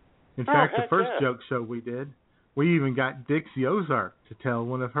 In fact, the first joke show we did, we even got Dixie Ozark to tell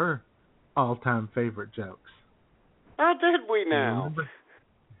one of her all-time favorite jokes. How did we now? Remember?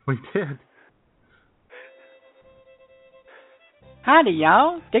 We did. Howdy,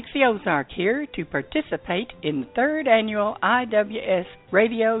 y'all. Dixie Ozark here to participate in the 3rd annual IWS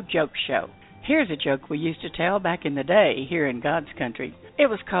Radio Joke Show. Here's a joke we used to tell back in the day here in God's country. It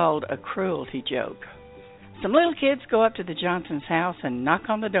was called a cruelty joke. Some little kids go up to the Johnson's house and knock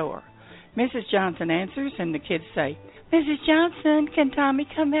on the door. Mrs. Johnson answers, and the kids say, "Mrs. Johnson, can Tommy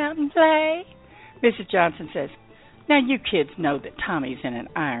come out and play?" Mrs. Johnson says, "Now you kids know that Tommy's in an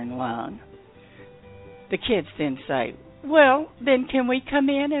iron lung." The kids then say, "Well, then can we come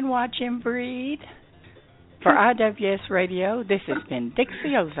in and watch him breed?" For IWS Radio, this has been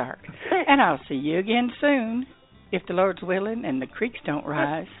Dixie Ozark, and I'll see you again soon, if the Lord's willing and the creeks don't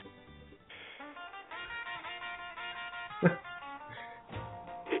rise.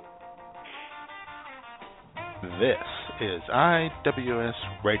 This is IWS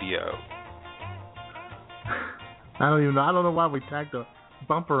Radio. I don't know why we tagged a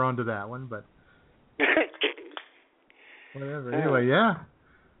bumper onto that one, but whatever. Anyway, yeah,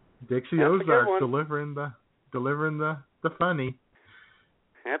 Dixie Ozark delivering the funny.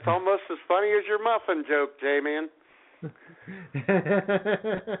 That's almost as funny as your muffin joke, J-Man.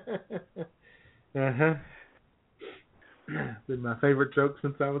 Been my favorite joke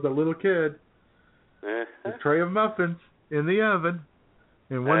since I was a little kid. A tray of muffins in the oven,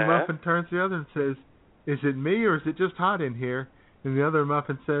 and one muffin turns to the other and says, "Is it me or is it just hot in here?" And the other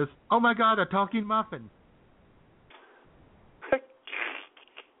muffin says, "Oh my God, a talking muffin."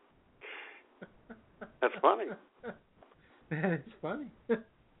 That's funny. It's funny.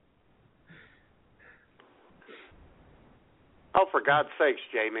 Oh, for God's sakes,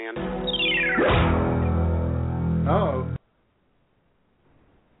 J-Man. Oh.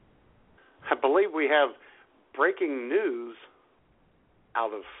 I believe we have breaking news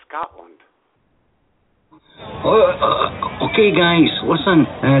out of Scotland. Okay, guys, listen.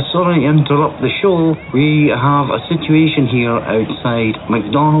 Sorry to interrupt the show. We have a situation here outside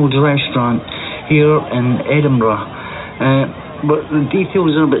McDonald's restaurant here in Edinburgh. But the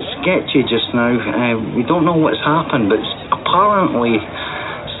details are a bit sketchy just now. We don't know what's happened, but apparently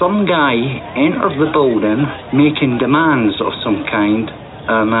some guy entered the building making demands of some kind.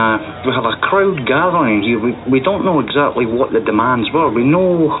 And we have a crowd gathering here. We don't know exactly what the demands were. We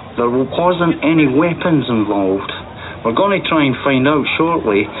know there wasn't any weapons involved. We're going to try and find out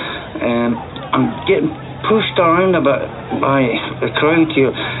shortly. I'm getting pushed around a bit by the crowd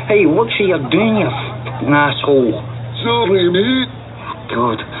here. Hey, what's you doing, you f***ing asshole? Sorry, mate.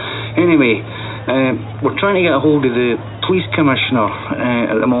 God. Anyway, we're trying to get a hold of the police commissioner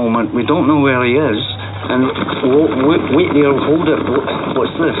at the moment. We don't know where he is. And wait there, hold it.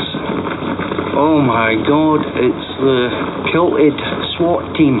 What's this? Oh my God, it's the kilted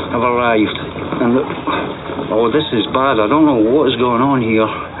SWAT team have arrived. And this is bad. I don't know what is going on here.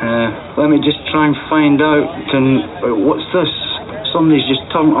 Let me just try and find out. What's this? Somebody's just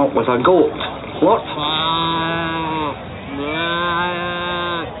turned up with a goat. What?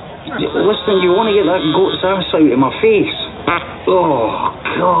 Listen, you want to get that goat's ass out of my face? Oh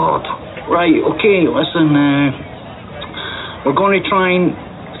God. Right, okay, listen, we're going to try and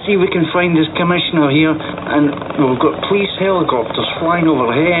see if we can find this commissioner here, and we've got police helicopters flying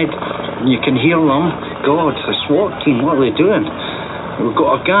overhead, and you can hear them. God, the SWAT team, what are they doing? We've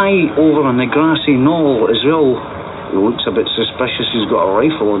got a guy over on the grassy knoll as well. He looks a bit suspicious. He's got a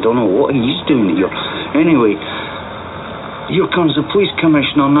rifle. I don't know what he's doing here. Anyway, here comes the police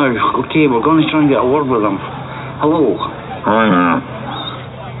commissioner now. Okay, we're going to try and get a word with him. Hello. Hi there.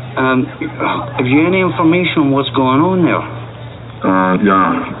 Have you any information on what's going on there?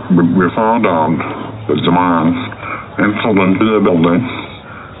 Yeah. We found out that the man entered into the building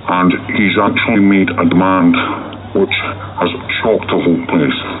and he's actually made a demand which has shocked the whole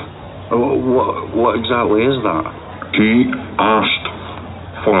place. What exactly is that? He asked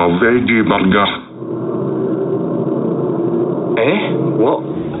for a veggie burger. What?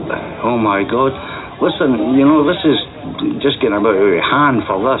 Oh my God. Listen, you know, this is just getting about out of hand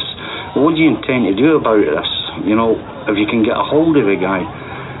for this. What do you intend to do about this? You know, if you can get a hold of the guy.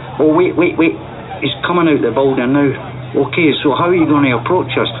 Oh, wait. He's coming out the building now. Okay, so how are you going to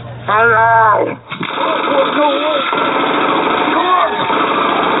approach us? Hello!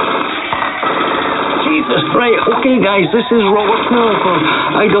 Jesus, right. Okay, guys, this is Robert Hill for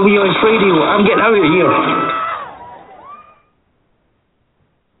IWS Radio. I'm getting out of here.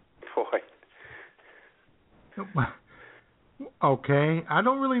 Boy. Okay, I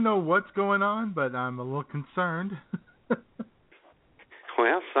don't really know what's going on, but I'm a little concerned.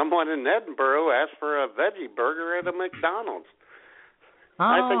 Well, someone in Edinburgh asked for a veggie burger at a McDonald's. Oh,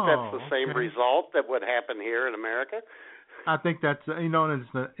 I think that's the same okay. result that would happen here in America. I think that's,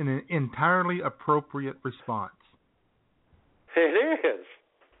 it's an entirely appropriate response. It is.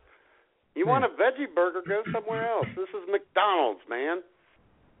 You want a veggie burger, go somewhere else. This is McDonald's, man.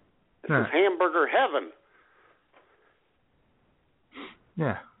 This is hamburger heaven.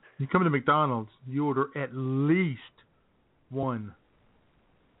 Yeah. You come to McDonald's, you order at least 1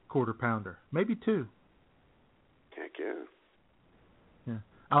 quarter pounder, maybe 2. Heck yeah. Yeah.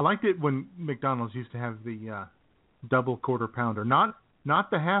 I liked it when McDonald's used to have the double quarter pounder, not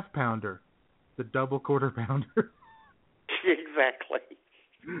the half pounder, the double quarter pounder. Exactly.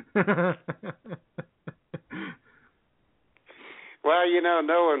 Well, you know,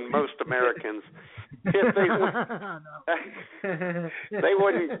 knowing most Americans, if they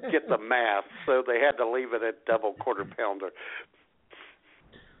wouldn't get the math, so they had to leave it at double quarter pounder.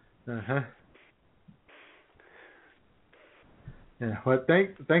 Uh-huh. Yeah, well,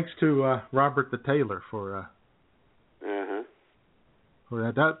 thanks to Robert the Tailor for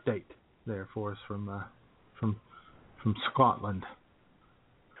that update there for us from Scotland.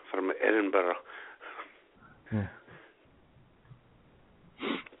 From Edinburgh. Yeah.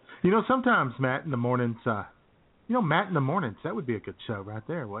 You know, sometimes Matt in the mornings, Matt in the mornings, that would be a good show right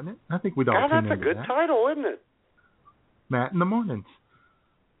there, wouldn't it? I think we'd all tune into that. That's a good title, isn't it? Matt in the mornings.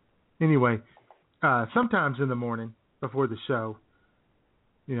 Anyway, sometimes in the morning before the show,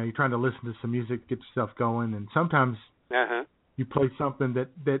 you know, you're trying to listen to some music, get yourself going, and sometimes you play something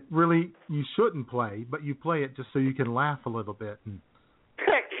that really you shouldn't play, but you play it just so you can laugh a little bit and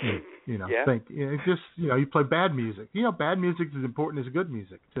think. You play bad music. You know, bad music is as important as good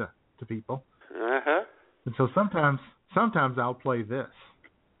music to people. And so sometimes I'll play this.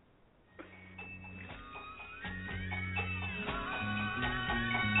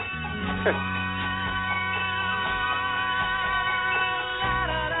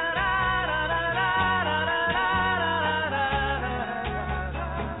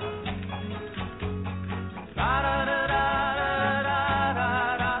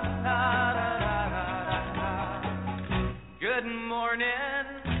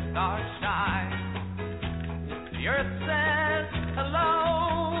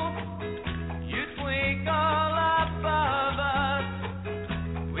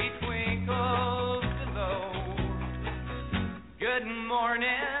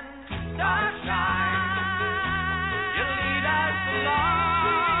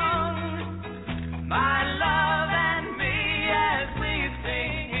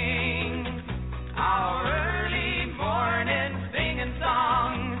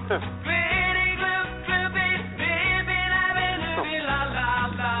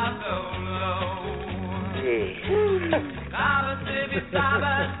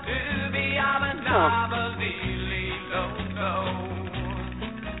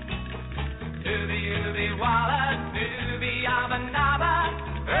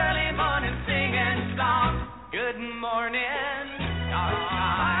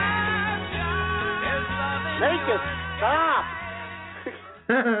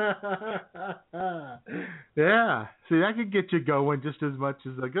 Yeah. See, that could get you going just as much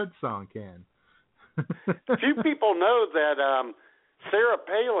as a good song can. Few people know that Sarah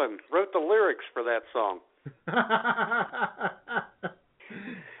Palin wrote the lyrics for that song.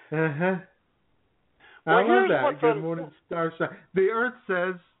 I love that. Good morning, Starshine. The Earth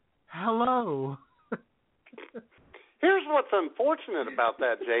says hello. Here's what's unfortunate about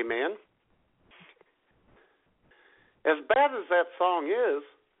that, J-Man. As bad as that song is,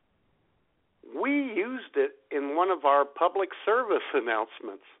 we used it in one of our public service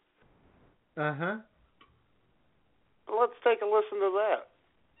announcements. Uh-huh. Let's take a listen to that.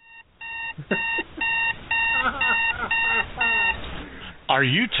 Are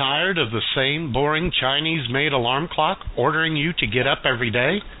you tired of the same boring Chinese-made alarm clock ordering you to get up every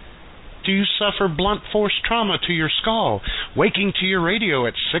day? Do you suffer blunt force trauma to your skull, waking to your radio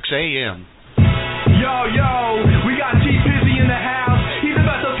at 6 a.m.? Yo, we got T-Pizzy in the house. He's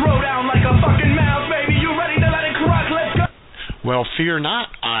about to throw down like a fucking mouse, baby. You ready to let it crack? Let's go. Well, fear not,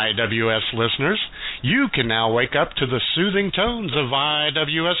 IWS listeners. You can now wake up to the soothing tones of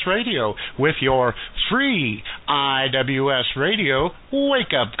IWS Radio with your free IWS Radio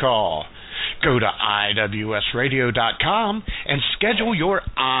wake-up call. Go to IWSradio.com and schedule your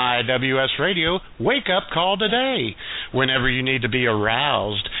IWS Radio wake-up call today. Whenever you need to be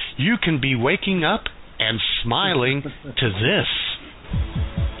aroused, you can be waking up and smiling to this.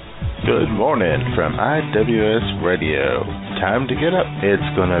 Good morning from IWS Radio. Time to get up.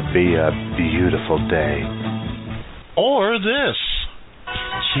 It's going to be a beautiful day. Or this.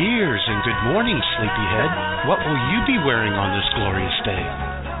 Cheers and good morning, sleepyhead. What will you be wearing on this glorious day?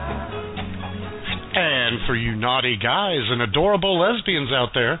 And for you naughty guys and adorable lesbians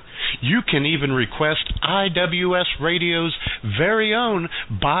out there, you can even request IWS Radio's very own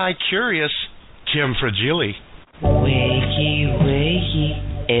bi-curious Kim Fragile. Wakey, wakey,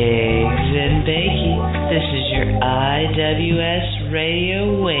 eggs and bakey. This is your IWS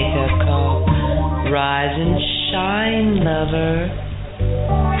Radio wake-up call. Rise and shine, lover.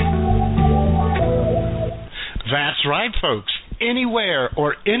 That's right, folks. Anywhere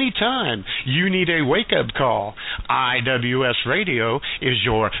or anytime you need a wake-up call, IWS Radio is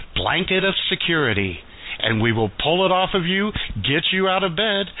your blanket of security. And we will pull it off of you, get you out of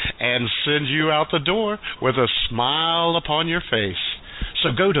bed, and send you out the door with a smile upon your face.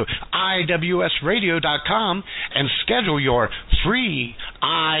 So go to IWSradio.com and schedule your free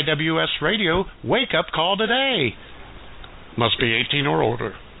IWS Radio wake-up call today. Must be 18 or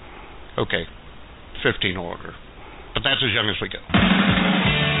older. Okay, 15 or older. But that's as young as we go.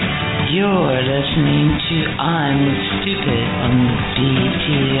 You're listening to I'm Stupid on the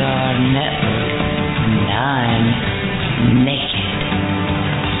BTR Network, and I'm naked.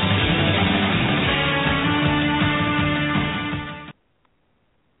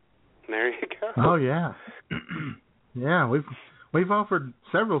 There you go. Oh yeah, yeah. We've offered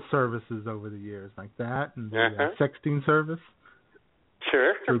several services over the years like that, and the sexting service.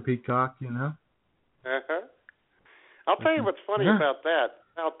 Sure. Through Peacock, you know. I'll tell you what's funny about that.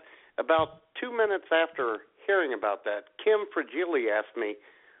 About 2 minutes after hearing about that, Kim Fragile asked me,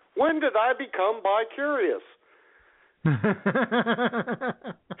 "When did I become bi-curious?"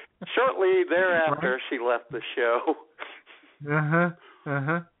 Shortly thereafter, she left the show.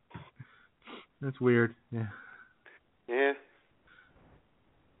 That's weird. Yeah. Yeah.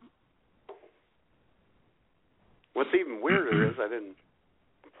 What's even weirder is I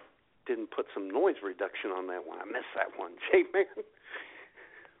didn't put some noise reduction on that one. I missed that one, J-Man.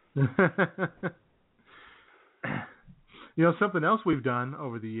 You know, something else we've done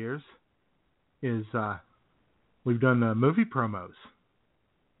over the years is we've done movie promos.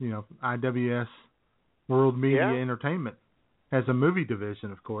 You know, IWS World Media Entertainment has a movie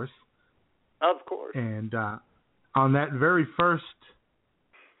division, of course. Of course. And on that very first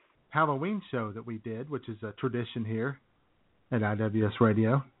Halloween show that we did, which is a tradition here at IWS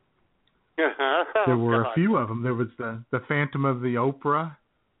Radio, there were a few of them. There was the Phantom of the Opera.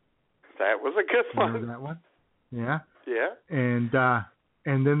 That was a good one. Remember that one? Yeah. Yeah. And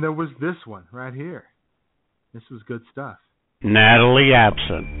then there was this one right here. This was good stuff. Natalie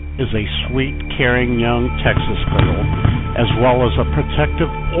Absent is a sweet, caring young Texas girl, as well as a protective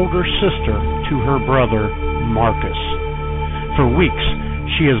older sister to her brother, Marcus. For weeks,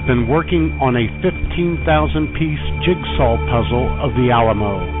 she has been working on a 15,000-piece jigsaw puzzle of the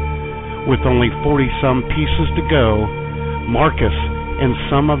Alamo. With only 40-some pieces to go, Marcus and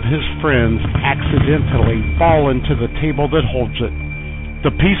some of his friends accidentally fall into the table that holds it.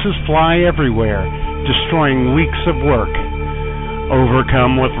 The pieces fly everywhere, destroying weeks of work.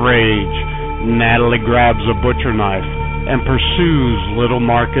 Overcome with rage, Natalie grabs a butcher knife and pursues little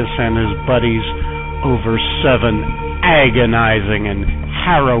Marcus and his buddies over 7 agonizing and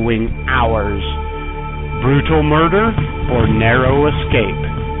harrowing hours. Brutal murder or narrow escape?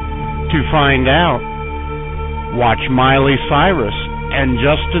 To find out, watch Miley Cyrus and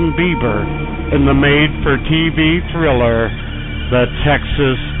Justin Bieber in the made-for-TV thriller, The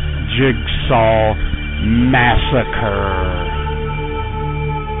Texas Jigsaw Massacre.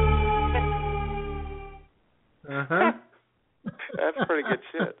 Uh-huh. That's pretty good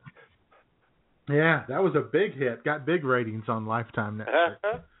shit. Yeah, that was a big hit. Got big ratings on Lifetime Network.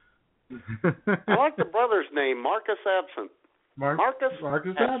 I like the brother's name, Marcus Absent. Marcus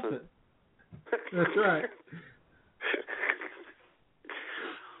Absent. That's right.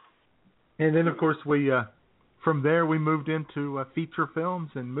 And then, of course, we from there we moved into feature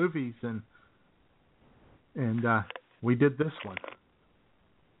films and movies, and we did this one.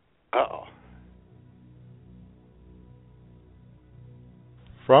 Uh-oh.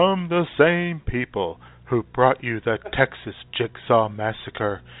 From the same people who brought you the Texas Jigsaw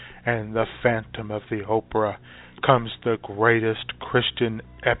Massacre and the Phantom of the Opera comes the greatest Christian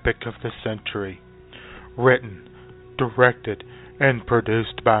epic of the century. Written, directed, and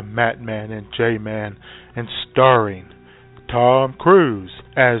produced by Mattman and J-Man, and starring Tom Cruise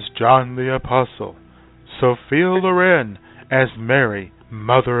as John the Apostle, Sophia Loren as Mary,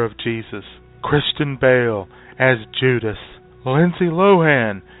 Mother of Jesus, Christian Bale as Judas, Lindsay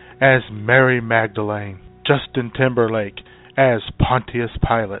Lohan as Mary Magdalene, Justin Timberlake as Pontius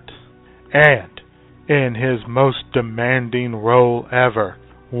Pilate, and, in his most demanding role ever,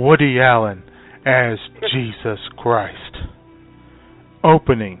 Woody Allen as Jesus Christ.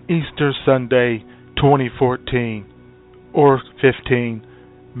 Opening Easter Sunday 2014 or 15,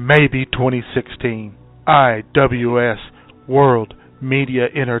 maybe 2016, IWS World Media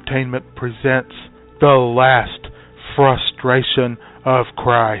Entertainment presents The Last Frustration of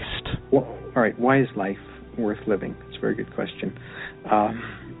Christ. Well, all right, why is life worth living? It's a very good question.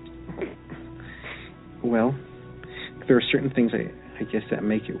 Well, there are certain things I guess that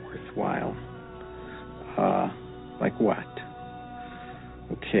make it worthwhile. Like what?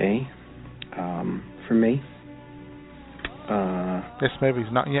 Okay. For me, this movie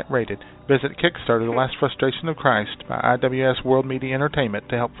is not yet rated. Visit Kickstarter, The Last Frustration of Christ by IWS World Media Entertainment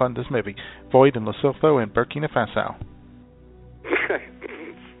to help fund this movie. Void in Lesotho and Burkina Faso.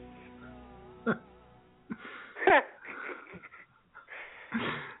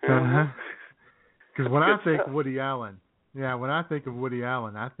 Because when I think of Woody Allen,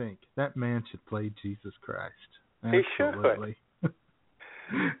 I think that man should play Jesus Christ. Absolutely. He should.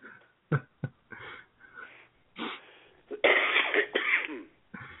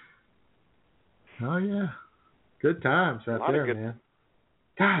 Oh yeah, good times right there, man.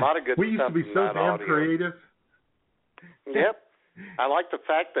 God, a lot of good we used to be so damn creative. Yep, I like the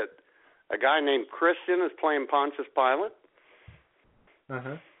fact that a guy named Christian is playing Pontius Pilate.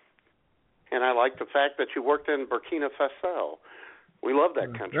 Uh-huh. And I like the fact that you worked in Burkina Faso. We love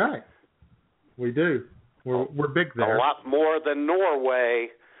that country. Right. We do. We're big there. A lot more than Norway.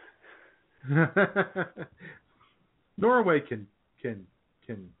 Norway can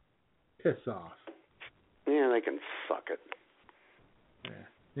piss off. Yeah, they can suck it. Yeah.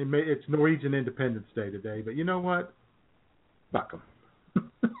 It's Norwegian Independence Day today, but you know what? Fuck them.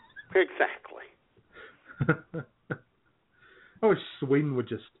 Exactly. I wish Sweden would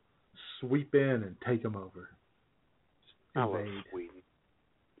just sweep in and take them over. I love Sweden.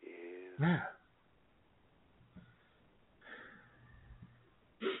 Yeah.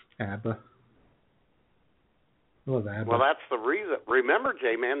 ABBA. I love ABBA. Well, that's the reason. Remember,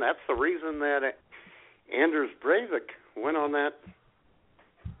 J-Man, that's the reason that Anders Breivik went on that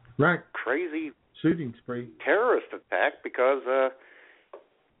crazy shooting spree, terrorist attack, because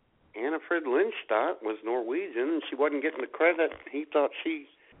Annefrid Lindstad was Norwegian and she wasn't getting the credit he thought she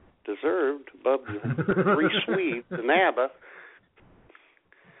deserved above the three Swedes in ABBA.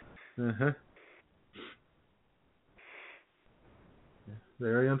 Uh-huh.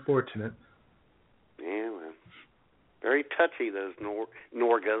 Very unfortunate. Yeah, well, very touchy, those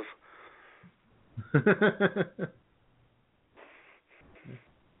Norgas.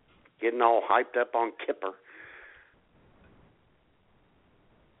 Getting all hyped up on Kipper.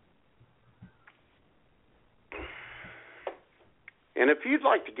 And if you'd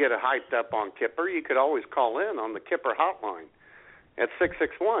like to get hyped up on Kipper, you could always call in on the Kipper hotline at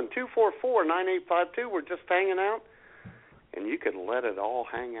 661-244-9852. We're just hanging out, and you could let it all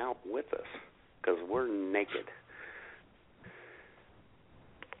hang out with us, because we're naked.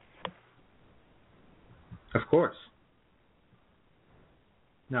 Of course.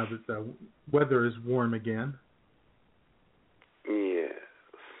 Now that the weather is warm again. Yes.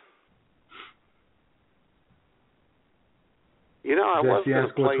 You know, I was going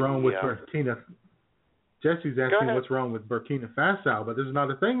to play what's Tina. Jesse's asking what's wrong with Burkina Faso, but there's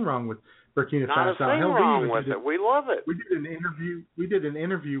not a thing wrong with Burkina Faso. Not a thing wrong with it. We love it. We did an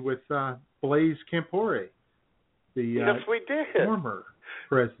interview with Blaise Compaoré, the yes, we did. former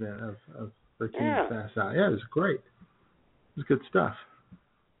president of Burkina Faso. Yeah, it was great. It was good stuff.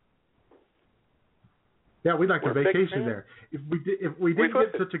 Yeah, we'd like to vacation there. If we didn't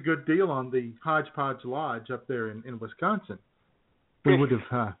get such a good deal on the Hodgepodge Lodge up there in Wisconsin, we would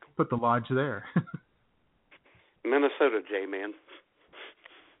have put the lodge there. Minnesota, J-Man.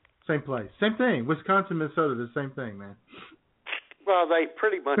 Same place. Same thing. Wisconsin, Minnesota, the same thing, man. Well, they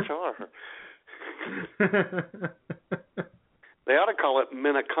pretty much are. They ought to call it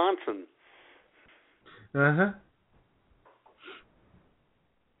Minneconsin. Uh-huh.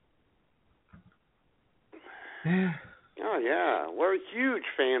 Yeah. Oh, yeah. We're huge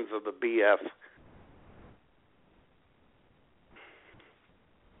fans of the BF.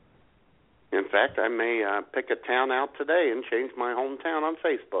 In fact, I may pick a town out today and change my hometown on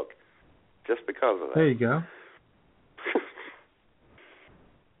Facebook just because of that. There you go.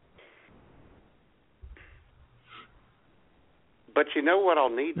 But you know what I'll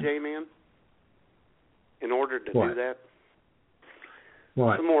need, J-Man, in order to do that?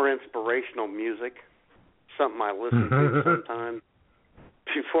 What? Some more inspirational music. Something I listen to sometimes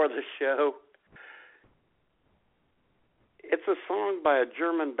before the show. It's a song by a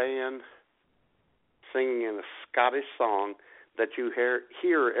German band singing in a Scottish song that you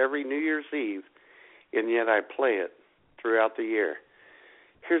hear every New Year's Eve, and yet I play it throughout the year.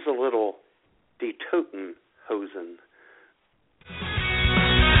 Here's a little Die Totenhosen.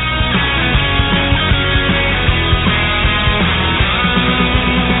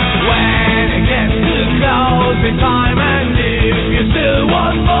 When it gets too close in time, and if you still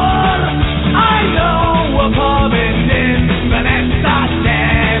want more, I know a pub in Inverness that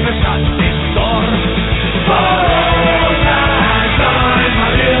never shuts its door. For all that time, my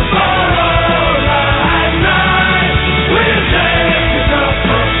dear, for all that night, we'll take a cup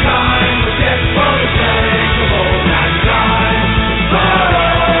of time, we'll get for the sake of old and time. For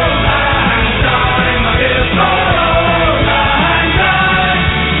all that time, my dear, for all that night,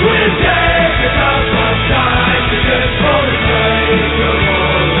 we'll take a cup of time, we'll get for the sake of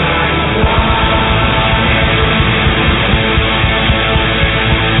old and time.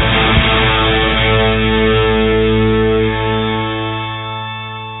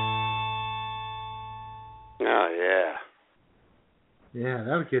 Oh, yeah. Yeah,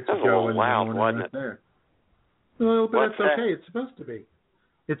 that'll get you That was a going little loud, in the morning wasn't right it? there. Well, but What's it's that? okay. It's supposed to be.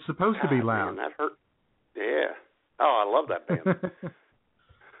 It's supposed to be loud. Man, that hurt. Yeah. Oh, I love that band.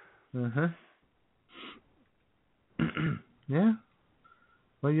 Uh-huh. Yeah.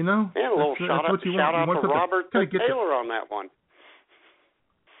 Well, you know. And a little that's shout out what you want. You want to something Robert kinda get Taylor on that one.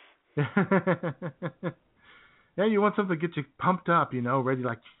 Yeah, you want something to get you pumped up, you know, ready,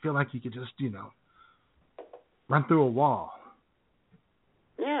 like feel like you could just, you know, run through a wall.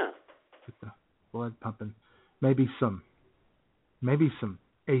 Yeah. Get the blood pumping. Maybe some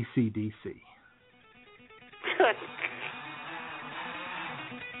AC/DC.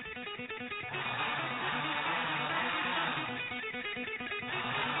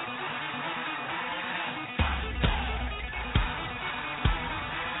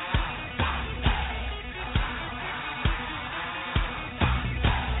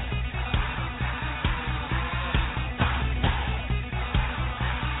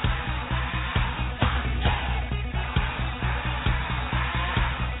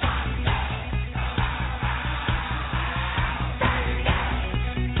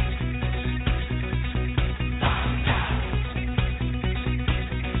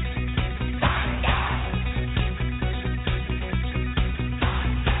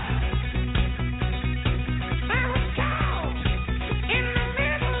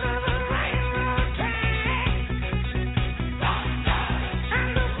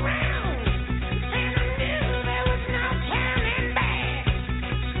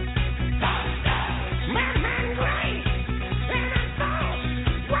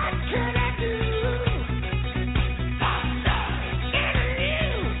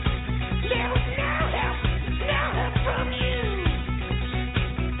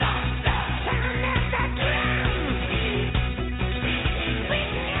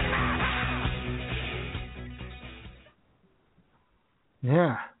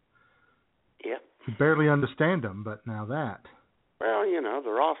 Yeah. Yep. You barely understand them, but now that. Well, you know,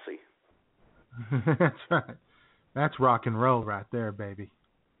 they're Aussie. That's right. That's rock and roll right there, baby.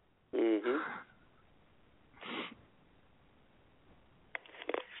 Mm-hmm.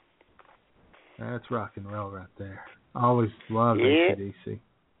 That's rock and roll right there. Always loved Yeah. AC/DC.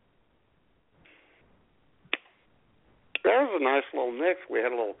 a nice little mix. We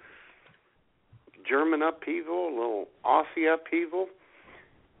had a little German upheaval, a little Aussie upheaval.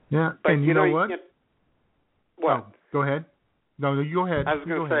 Yeah, but and you know what? What? Oh, go ahead. No, you go ahead. I was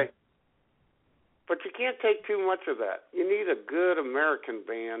going to say, but you can't take too much of that. You need a good American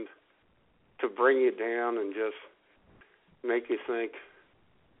band to bring you down and just make you think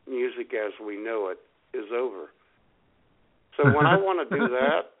music as we know it is over. So when I want to do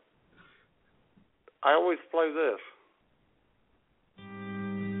that, I always play this.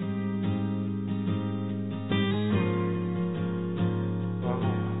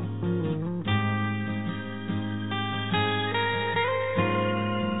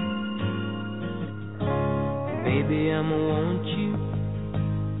 Baby, I'ma want you.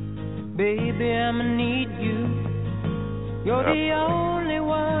 Baby, I'ma need you. You're the only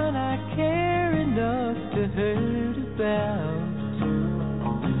one I care enough to hurt about.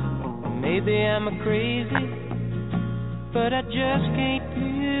 Maybe I'm a crazy, but I just can't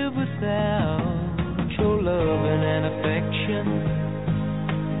live without your loving and affection,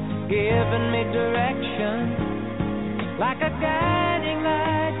 giving me direction, like a guiding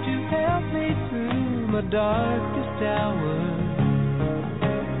light to help me through my darkest hour.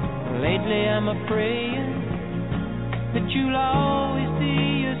 Lately I'm a praying that you'll always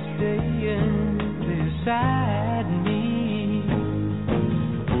be a staying beside me.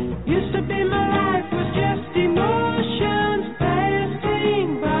 Used to be my life was just emotions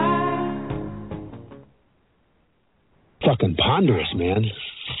passing by. Fucking ponderous, man.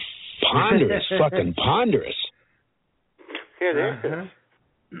 Ponderous, fucking ponderous. It is.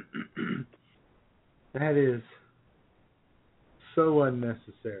 That is so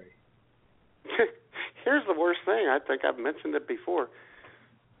unnecessary. Here's the worst thing. I think I've mentioned it before.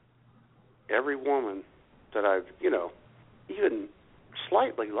 Every woman that I've, even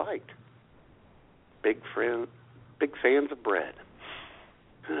slightly liked, big fans of bread.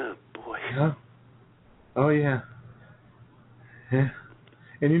 Oh, boy. Yeah. Oh, yeah. Yeah.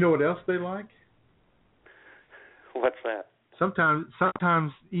 And you know what else they like? What's that? Sometimes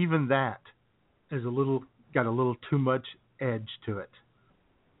even that is got a little too much edge to it.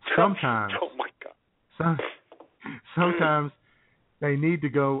 Sometimes. Oh my God. Sometimes they need to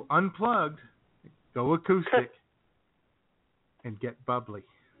go unplugged, go acoustic, and get bubbly.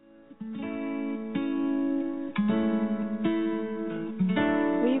 Will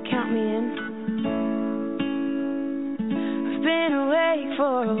you count me in? I've been awake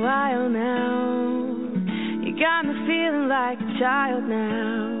for a while now. You got me feeling like a child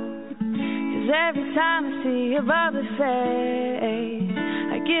now. 'Cause every time I see your bubbly face,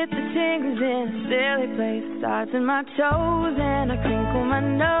 I get the tingles in a silly place. Starts in my toes and I crinkle my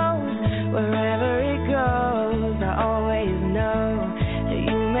nose. Wherever it goes, I always know that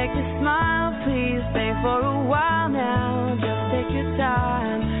you make me smile. Please stay for a while now. Just take your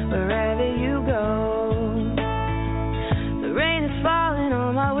time wherever you go. The rain is falling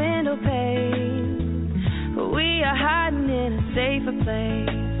on my window pane, but we are hiding in a safer place.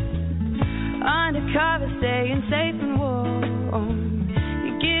 Undercover, staying safe and warm.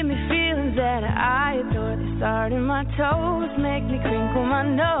 You give me feelings that I adore. They start in my toes, make me crinkle my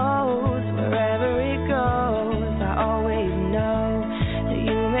nose. Wherever it goes, I always know that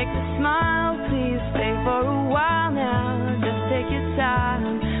you make me smile. Please stay for a while now. Just take your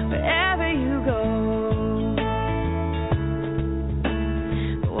time wherever you go.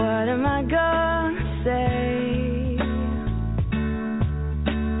 What am I gonna say?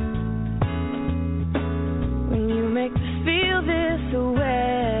 Make me feel this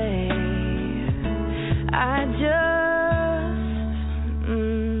way. I just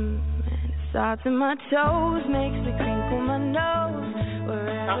it starts in my toes, makes me crinkle my nose.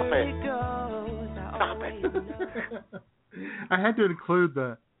 Wherever it goes, I always know. I had to include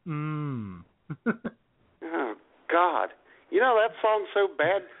the Oh God. That song's so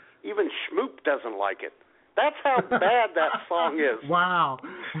bad even Schmoop doesn't like it. That's how bad that song is. Wow.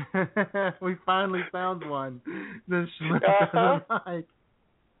 We finally found one that Schmoop doesn't like.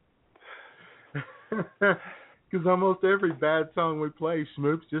 Because almost every bad song we play,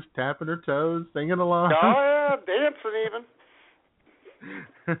 Schmoop's just tapping her toes, singing along. Oh, yeah, dancing even.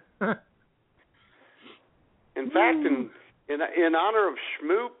 In fact, in honor of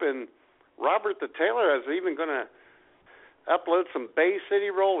Schmoop and Robert the Tailor, I was even going to upload some Bay City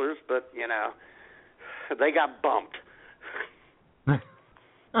Rollers, but, they got bumped.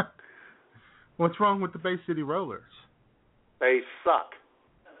 What's wrong with the Bay City Rollers? They suck.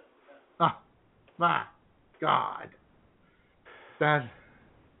 Oh, my God. That's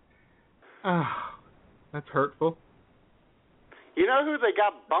hurtful. You know who they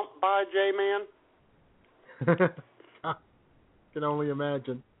got bumped by, J-Man? can only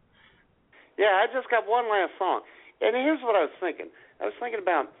imagine. Yeah, I just got one last song. And here's what I was thinking. I was thinking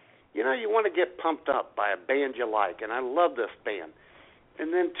about, you want to get pumped up by a band you like, and I love this band.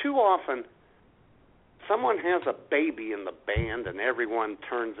 And then too often, someone has a baby in the band, and everyone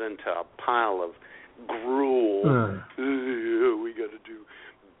turns into a pile of gruel. We got to do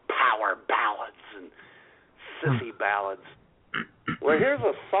power ballads and sissy ballads. Well, here's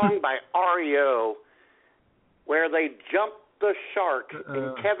a song by REO where they jumped the shark,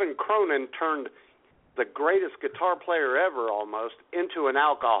 and Kevin Cronin turned the greatest guitar player ever almost into an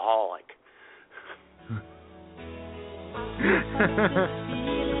alcoholic.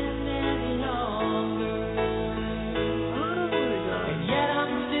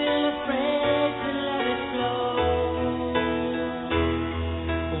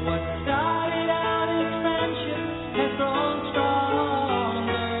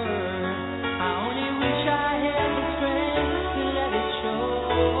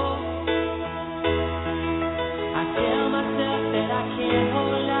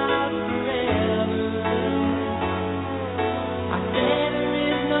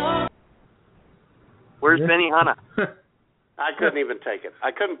 Where's Benny Hanna? I couldn't even take it.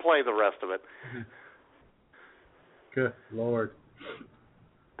 I couldn't play the rest of it. Good Lord.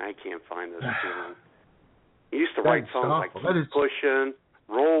 I can't find this feeling. He used to write songs like Keep Pushing,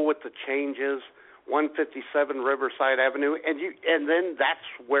 Roll with the Changes, 157 Riverside Avenue, and then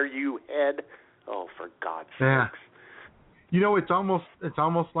that's where you head. Oh, for God's sakes. It's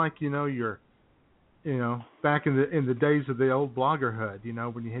almost like, you're back in the days of the old bloggerhood,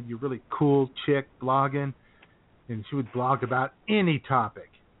 when you had your really cool chick blogging, and she would blog about any topic,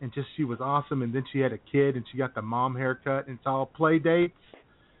 and just she was awesome, and then she had a kid, and she got the mom haircut, and it's all play dates,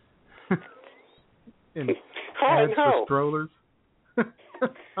 and ads for strollers.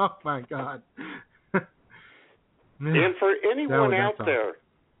 Oh my God! And for anyone out there,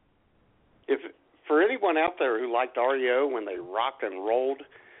 for anyone out there who liked REO when they rock and rolled,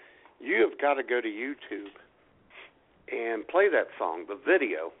 you have got to go to YouTube and play that song, the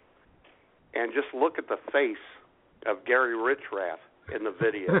video, and just look at the face of Gary Richrath in the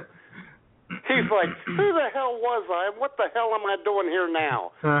video. He's like, who the hell was I? What the hell am I doing here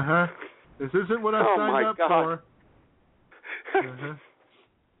now? This isn't what I signed up for.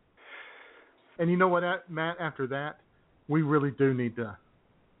 And you know what, Matt, after that, we really do need to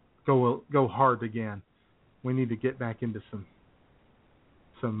go hard again. We need to get back into some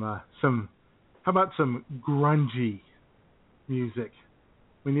how about some grungy music?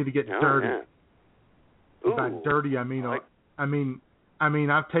 We need to get dirty. Yeah. By dirty, I mean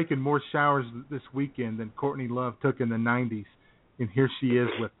I've taken more showers this weekend than Courtney Love took in the 90s, and here she is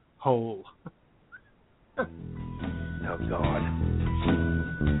with Hole. Oh God.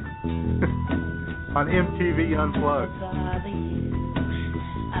 On MTV Unplugged.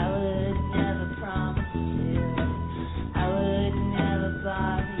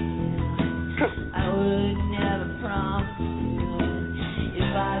 I would never promise you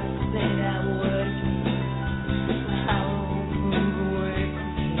if I say that word. I won't move away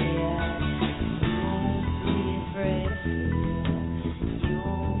from here. You won't be afraid of fear. You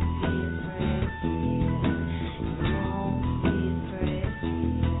won't be afraid of fear. You won't be afraid of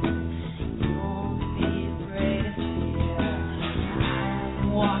fear. You won't be afraid of fear. I'm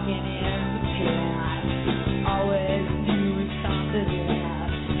walking in the cat. Always knew something left.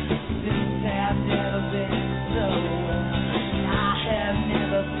 I've never been so, I have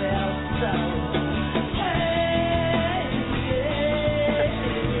never felt so. Hey,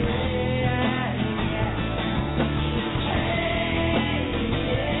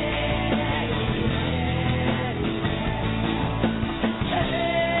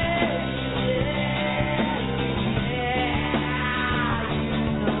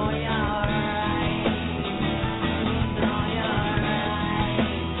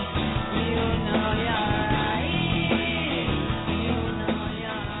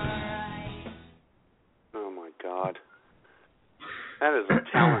 That is a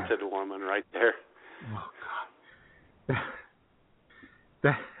talented woman right there. Oh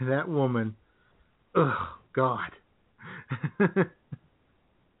God, that woman. Oh God,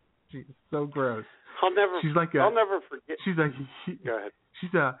 she's so gross. I'll never forget. She's a. Go ahead.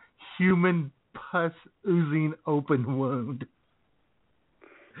 She's a human pus oozing open wound.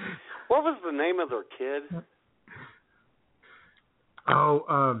 What was the name of their kid?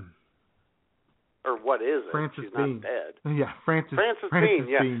 Or what is it? Frances She's Bean. not dead. Yeah, Frances Bean.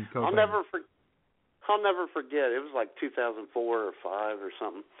 Yeah, Bean, I'll never forget. It was like 2004 or 5 or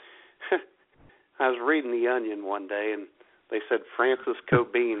something. I was reading The Onion one day, and they said Frances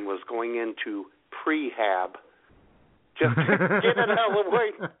Cobain was going into prehab Just get it out of the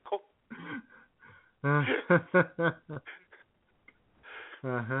way.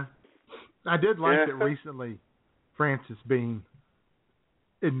 I did like that recently Frances Bean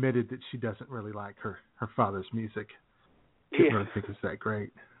admitted that she doesn't really like her father's music. Didn't really think it's that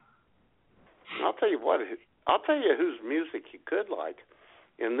great. I'll tell you what. I'll tell you whose music you could like.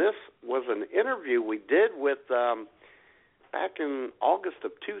 And this was an interview we did with back in August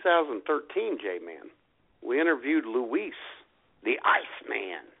of 2013, J-Man. We interviewed Luis, the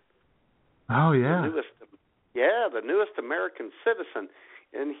Iceman. Oh, yeah. The newest American citizen.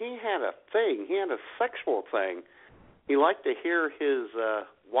 And he had a thing. He had a sexual thing. He liked to hear his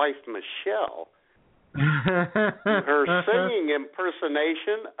wife, Michelle, her singing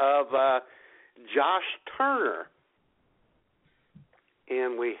impersonation of Josh Turner.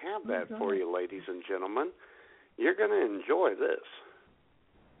 And we have that for you, ladies and gentlemen. You're going to enjoy this.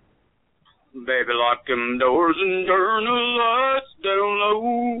 Baby, lock them doors and turn the lights down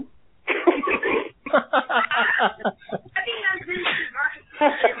low.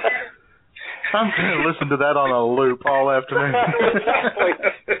 I'm going to listen to that on a loop all afternoon. Exactly.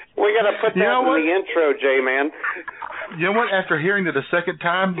 We got to put that in the intro, J-Man. You know what? After hearing it a second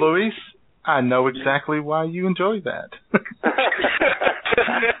time, Luis, I know exactly why you enjoy that.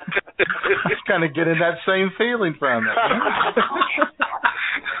 Just kind of getting that same feeling from it.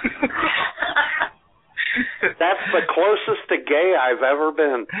 That's the closest to gay I've ever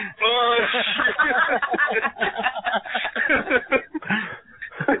been.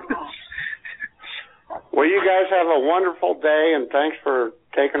 Well, you guys have a wonderful day, and thanks for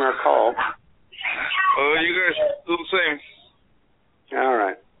taking our call. You guys do the same. All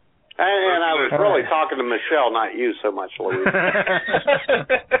right. And I was really talking to Michelle, not you so much, Louise.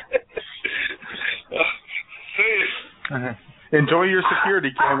 Enjoy your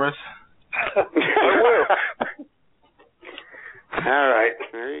security cameras. I will. All right.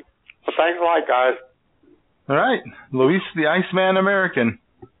 Well, thanks a lot, guys. All right. Luis the Iceman American.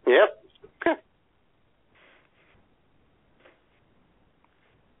 Yep.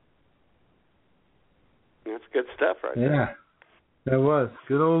 That's good stuff right there. Yeah. That was.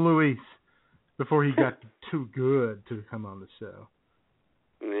 Good old Luis. Before he got too good to come on the show.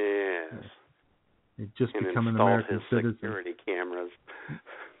 Yes. He just and become an American citizen. Security cameras.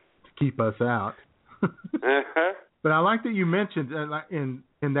 To keep us out. But I like that you mentioned in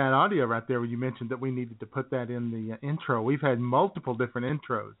that audio right there where you mentioned that we needed to put that in the intro. We've had multiple different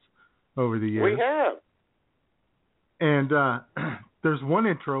intros over the years. We have. And there's one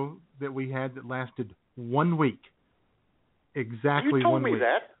intro that we had that lasted 1 week. Exactly 1 week. You told me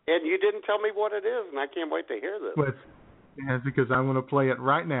that, and you didn't tell me what it is, and I can't wait to hear this. That's because I'm going to play it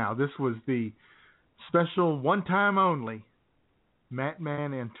right now. This was the special one-time only Matt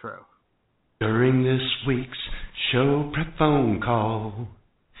Man intro. During this week's show prep phone call,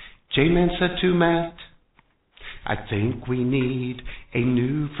 J-Man said to Matt, I think we need a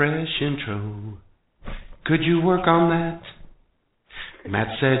new fresh intro. Could you work on that? Matt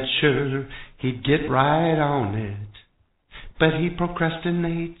said sure, he'd get right on it. But he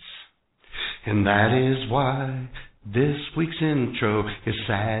procrastinates, and that is why this week's intro is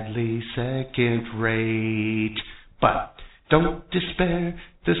sadly second-rate. But don't despair,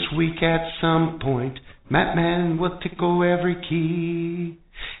 this week at some point, Matt Man will tickle every key.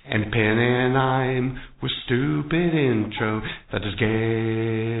 And Pen and I'm with stupid intro that is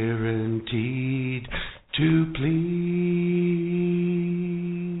guaranteed to please.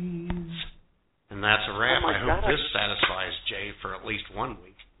 And that's a wrap. I hope this satisfies Jay for at least 1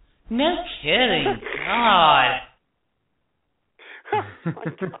 week. No kidding. God. Oh my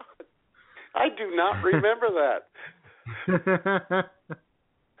God. I do not remember that.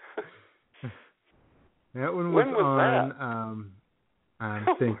 That one when was on, that? I'm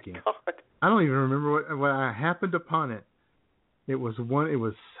thinking. I don't even remember what I happened upon it. It was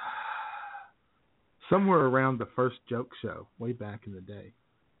somewhere around the first joke show, way back in the day.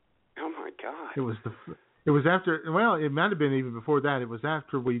 Oh my God! It was after. Well, it might have been even before that. It was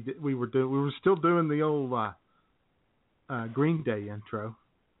after we were still doing the old Green Day intro,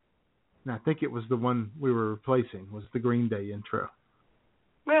 and I think it was the one we were replacing was the Green Day intro.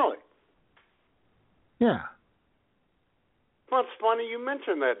 Really? Yeah. Well, it's funny you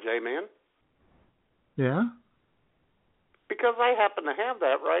mentioned that, J-Man. Yeah. Because I happen to have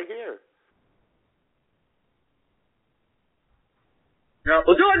that right here. No,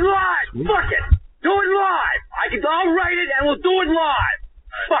 we'll do it live. Sweet. Fuck it. Do it live. I'll write it and we'll do it live.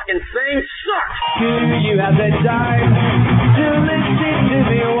 Fucking thing sucks. Do you have the time to listen to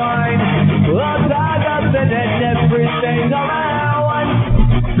me whine? Well, talk up and everything's around.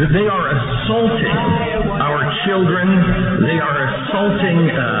 They are assaulting our children. They are assaulting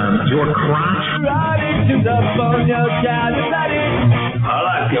your crotch. I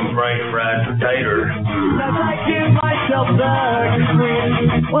like them French fried potatoes.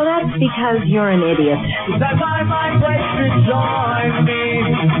 Well, that's because you're an idiot. The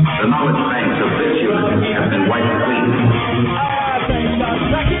knowledge banks of this unit have been wiped clean.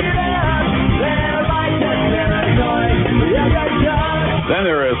 Then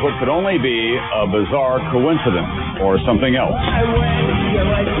there is what could only be a bizarre coincidence or something else.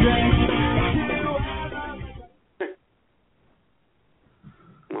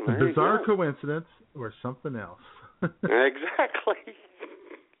 A bizarre coincidence or something else. Exactly.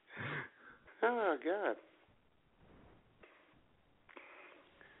 Oh, God.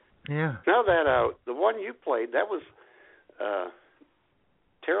 Yeah. Now that the one you played, that was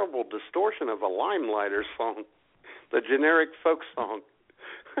terrible distortion of a Limelighter song, the generic folk song.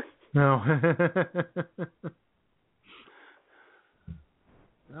 No.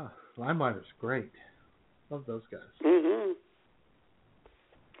 Oh, Limelighter's great. Love those guys. Mm-hmm.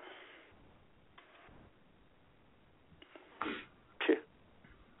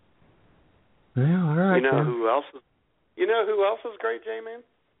 Yeah, all right. You know who else is? You know who else is great, J-Man?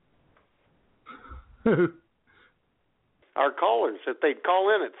 Our callers, if they'd call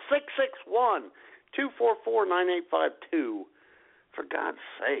in at 661-244-9852. For God's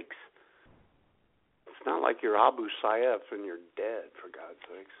sakes. It's not like you're Abu Sayyaf and you're dead, for God's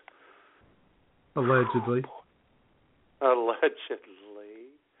sakes. Allegedly.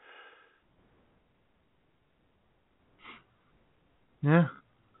 Allegedly. Yeah.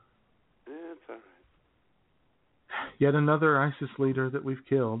 That's all right. Yet another ISIS leader that we've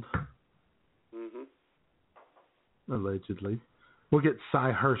killed. Mm-hmm. Allegedly. We'll get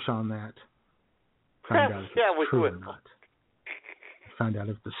Cy Hirsch on that. Find out if it's true or not. Find out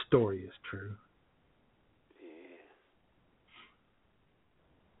if the story is true. Yeah.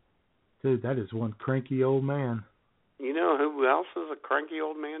 Dude, that is one cranky old man. You know who else is a cranky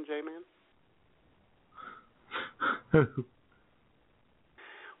old man, J-Man?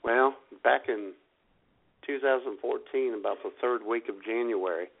 Well, back in 2014, about the third week of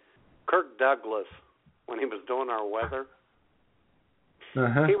January, Kirk Douglas, when he was doing our weather,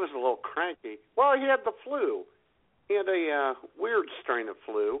 he was a little cranky. Well, he had the flu. He had a weird strain of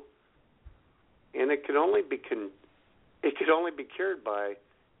flu, and it could only be cured by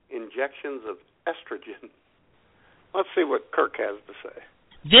injections of estrogen. Let's see what Kirk has to say.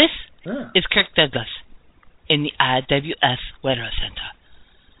 This is Kirk Douglas in the IWS Weather Center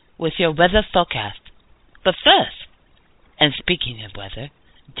with your weather forecast. But first, and speaking of weather,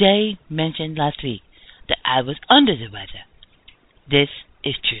 Jay mentioned last week that I was under the weather. This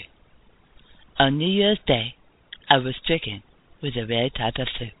is true. On New Year's Day, I was stricken with a rare type of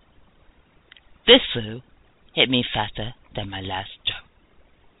flu. This flu hit me faster than my last stroke.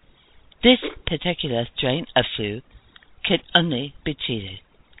 This particular strain of flu can only be treated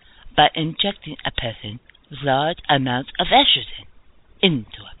by injecting a person with large amounts of estrogen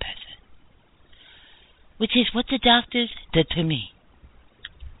into a person, which is what the doctors did to me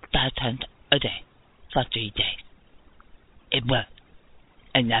 5 times a day for 3 days. It worked,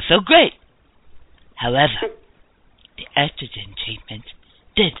 and I feel great. However, the estrogen treatment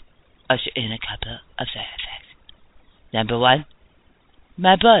did usher in a couple of side effects. Number 1,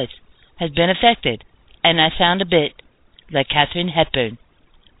 my voice has been affected, and I sound a bit like Katharine Hepburn.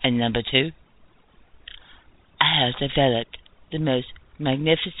 And number 2, I have developed the most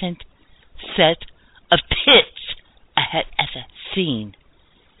magnificent set of tits I had ever seen.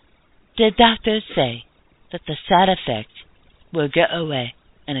 The doctors say that the side effects will go away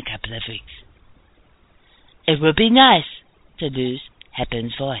in a couple of weeks. It would be nice to lose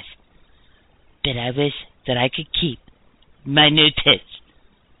Hepburn's voice, but I wish that I could keep my new tits.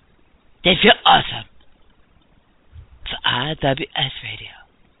 They feel awesome. For IWS Radio,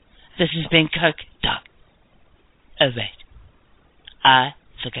 this has been Kirk Doug. Oh wait, I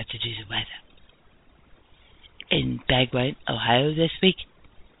forgot to do the weather. In Bagwine, Ohio this week,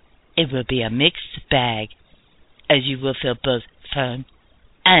 it will be a mixed bag, as you will feel both firm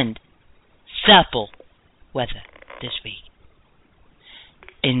and supple weather this week.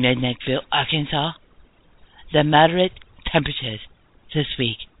 In Redneckville, Arkansas, the moderate temperatures this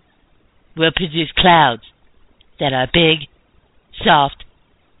week will produce clouds that are big, soft,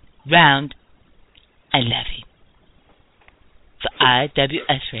 round, and loving. For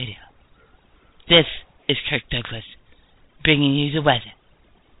IWS Radio, this is Kirk Douglas bringing you the weather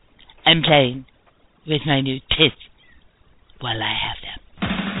and playing with my new tits while I have them.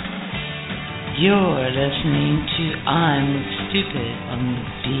 You're listening to I'm Stupid on the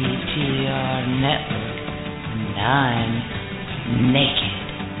BTR Network. non-naked.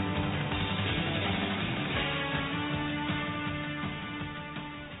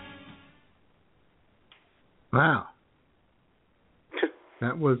 Wow.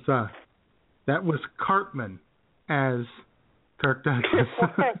 That was Cartman as Kirk Douglas.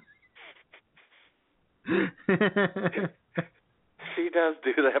 She does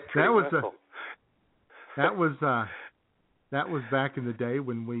do that pretty well. That was back in the day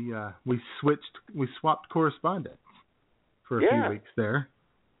when we swapped correspondents for a few weeks there,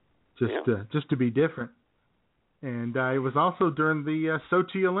 just to be different. And it was also during the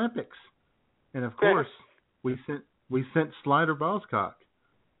Sochi Olympics, and of course we sent Slider Ballscock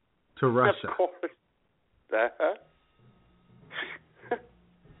to Russia. Of course.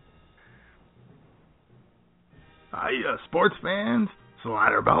 Hiya, sports fans.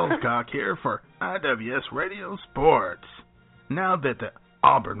 Slider Ballscock here for IWS Radio Sports. Now that the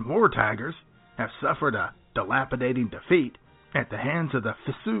Auburn War Tigers have suffered a dilapidating defeat at the hands of the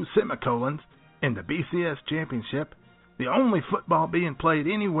Fisu Semicolons in the BCS Championship, the only football being played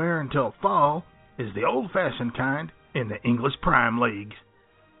anywhere until fall is the old-fashioned kind in the English Prime League.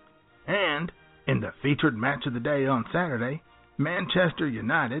 And in the featured match of the day on Saturday, Manchester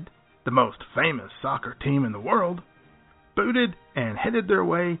United, the most famous soccer team in the world, booted and headed their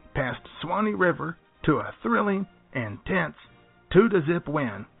way past Swanee River to a thrilling and tense 2-0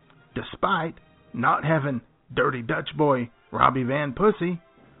 win, despite not having dirty Dutch boy Robbie Van Pussy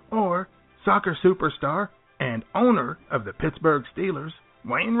or soccer superstar and owner of the Pittsburgh Steelers,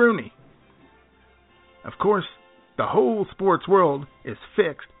 Wayne Rooney. Of course, the whole sports world is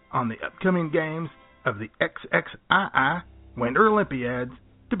fixed on the upcoming games of the XXII Winter Olympiads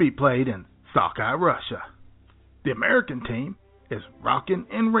to be played in Sochi, Russia. The American team is rocking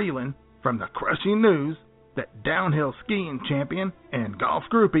and reeling from the crushing news that downhill skiing champion and golf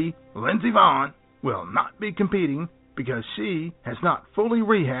groupie Lindsey Vonn will not be competing because she has not fully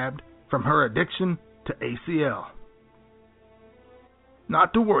rehabbed from her addiction to ACL.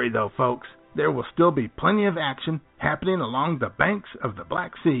 Not to worry though, folks. There will still be plenty of action happening along the banks of the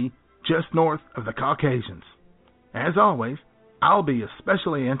Black Sea just north of the Caucasians. As always, I'll be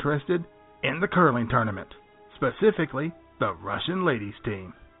especially interested in the curling tournament, specifically the Russian ladies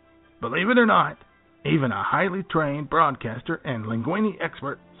team. Believe it or not, even a highly trained broadcaster and linguini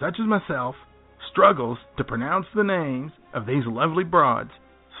expert such as myself struggles to pronounce the names of these lovely broads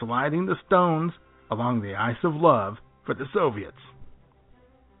sliding the stones along the ice of love for the Soviets.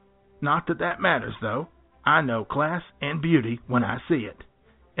 Not that that matters, though. I know class and beauty when I see it.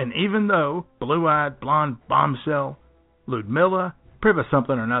 And even though blue-eyed blonde bombshell Ludmilla Priva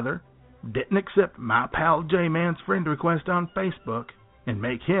something or another didn't accept my pal J-Man's friend request on Facebook and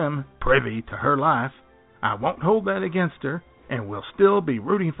make him privy to her life, I won't hold that against her and will still be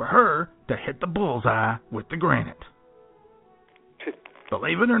rooting for her to hit the bullseye with the granite.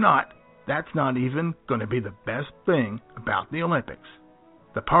 Believe it or not, that's not even going to be the best thing about the Olympics.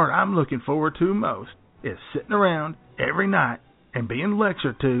 The part I'm looking forward to most is sitting around every night and being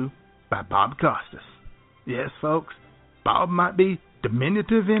lectured to by Bob Costas. Yes, folks, Bob might be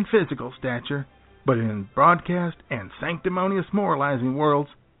diminutive in physical stature, but in broadcast and sanctimonious moralizing worlds,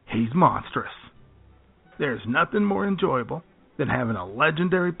 he's monstrous. There's nothing more enjoyable than having a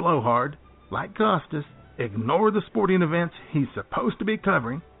legendary blowhard like Costas ignore the sporting events he's supposed to be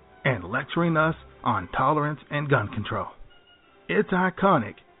covering and lecturing us on tolerance and gun control. It's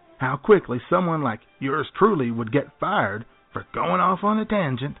iconic how quickly someone like yours truly would get fired for going off on a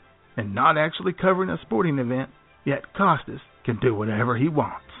tangent and not actually covering a sporting event, yet Costas can do whatever he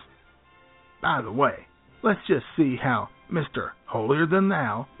wants. By the way, let's just see how Mr.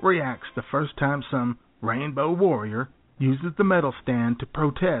 Holier-than-thou reacts the first time some rainbow warrior uses the medal stand to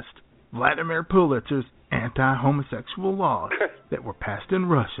protest Vladimir Pulitzer's anti-homosexual laws that were passed in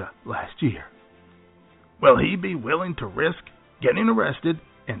Russia last year. Will he be willing to risk getting arrested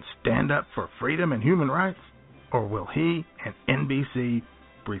and stand up for freedom and human rights? Or will he and NBC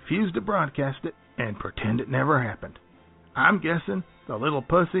refuse to broadcast it and pretend it never happened? I'm guessing the little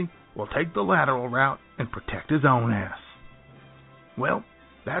pussy will take the lateral route and protect his own ass. Well,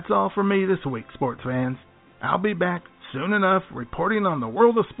 that's all for me this week, sports fans. I'll be back soon enough reporting on the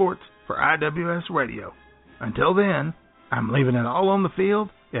world of sports for IWS Radio. Until then, I'm leaving it all on the field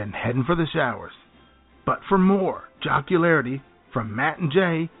and heading for the showers. But for more jocularity from Matt and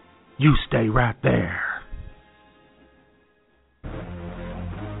Jay, you stay right there.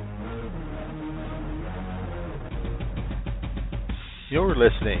 You're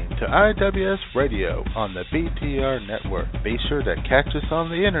listening to IWS Radio on the BTR Network. Be sure to catch us on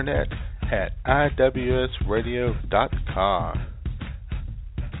the internet at iwsradio.com.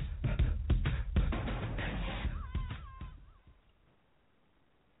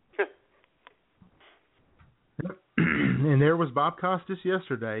 And there was Bob Costas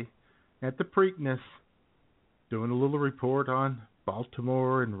yesterday at the Preakness doing a little report on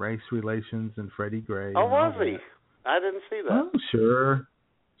Baltimore and race relations and Freddie Gray. Oh, was he? I didn't see that. Oh,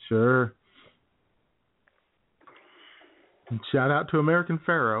 sure. And shout out to American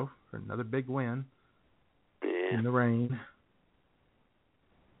Pharoah for another big win in the rain.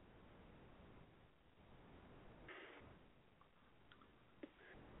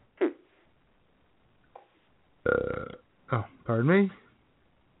 Pardon me?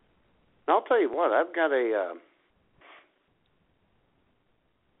 I'll tell you what, I've got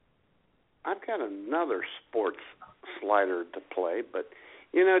another sports slider to play, but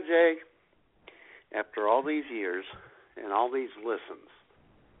you know, Jay, after all these years and all these listens,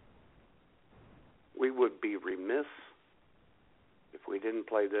 we would be remiss if we didn't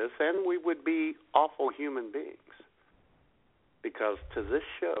play this, and we would be awful human beings, because to this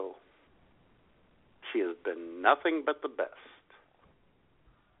show, she has been nothing but the best.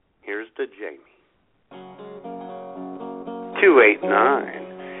 Here's to Jamie.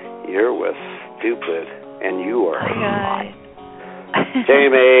 289. You're with Stupid, and you are hot.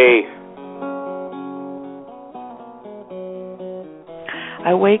 Jamie.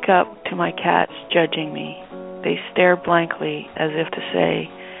 I wake up to my cats judging me. They stare blankly as if to say,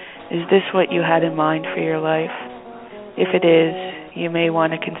 "Is this what you had in mind for your life? If it is, you may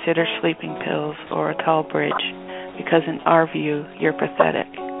want to consider sleeping pills or a tall bridge, because in our view, you're pathetic.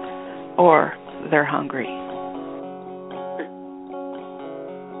 Or they're hungry."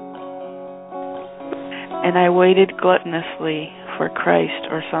 And I waited gluttonously for Christ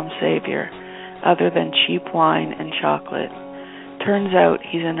or some savior other than cheap wine and chocolate. Turns out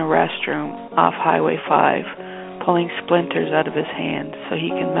he's in a restroom off Highway 5, pulling splinters out of his hands so he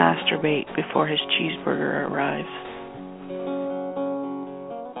can masturbate before his cheeseburger arrives.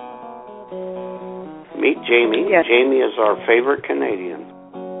 Meet Jamie. Yes. Jamie is our favorite Canadian.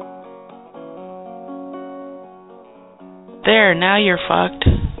 There, now you're fucked.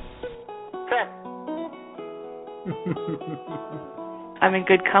 I'm in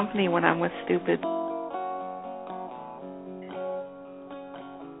good company when I'm with Stupid.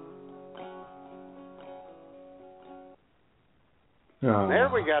 Oh. There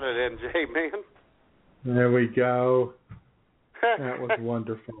we got it in, Jay, man. There we go. That was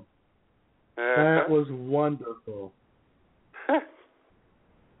wonderful. That was wonderful.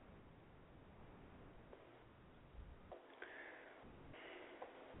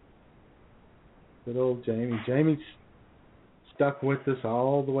 Good old Jamie. Jamie's stuck with us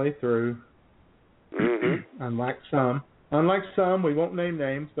all the way through. Mm-hmm. Unlike some, we won't name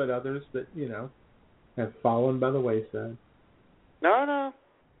names, but others that, you know, have fallen by the wayside. No.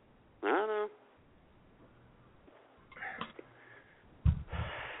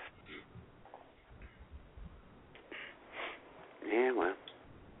 Yeah, well.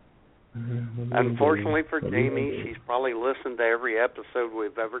 Unfortunately for Jamie, she's probably listened to every episode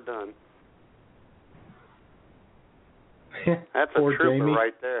we've ever done. That's a trooper Jamie.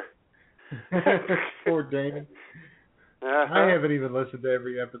 Right there. Poor Jamie. I haven't even listened to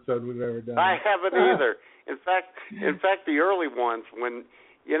every episode we've ever done. I haven't either. In fact, the early ones, when,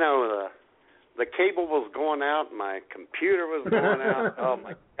 you know, the cable was going out, my computer was going out. Oh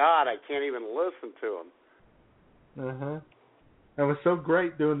my God, I can't even listen to them. It was so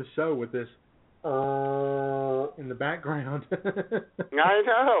great doing the show with this in the background. I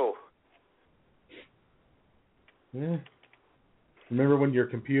know. Yeah. Remember when your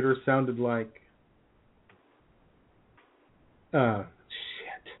computer sounded like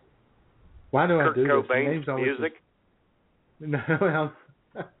shit. Why do Kurt I do Cobain's this? Music?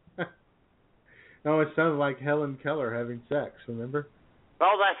 No, it sounded like Helen Keller having sex, remember?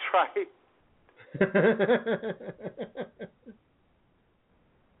 Oh, that's right.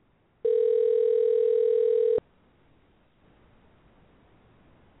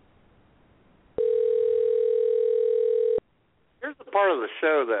 Here's the part of the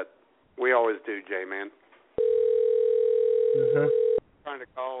show that we always do, J-Man. Trying to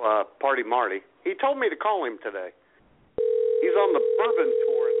call Party Marty. He told me to call him today. He's on the bourbon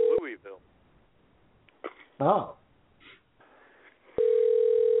tour in Louisville. Oh.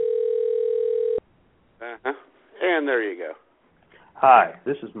 And there you go. Hi,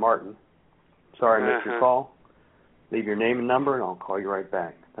 this is Martin. Sorry I missed your call. Leave your name and number, and I'll call you right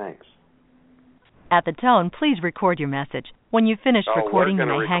back. Thanks. At the tone, please record your message. When you've finished recording, you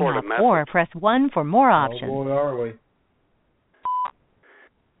may hang up or press 1 for more options. Oh, boy, are we.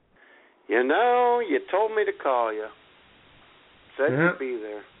 You know, you told me to call you. Said you'd be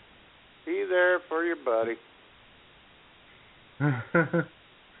there. Be there for your buddy.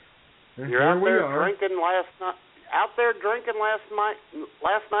 You're out there drinking last night. out there drinking last night,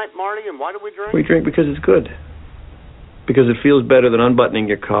 Marty, and why do we drink? We drink because it's good. Because it feels better than unbuttoning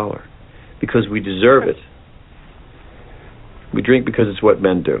your collar. Because we deserve it. We drink because it's what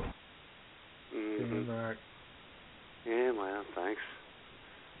men do. Mm-hmm. Right. Yeah, well, thanks.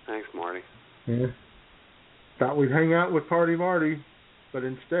 Thanks, Marty. Yeah. Thought we'd hang out with Party Marty, but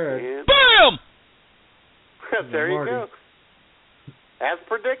instead... Yeah. BAM! There you go. As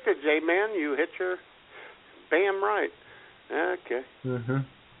predicted, J-Man, you hit your bam right. Okay. Mm-hmm.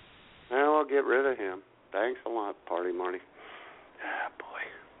 Well, I'll get rid of him. Thanks a lot, Party Marty. Ah, boy.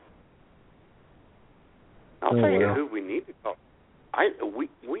 I'll tell you who we need to call.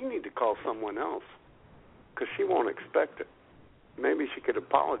 We need to call someone else because she won't expect it. Maybe she could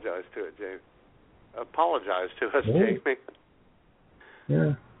apologize to it, Jay. Apologize to us, J-Man.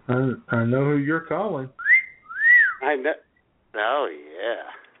 Yeah, I know who you're calling. I know. Oh,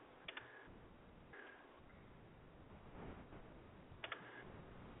 yeah.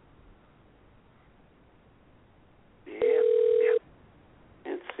 Yeah.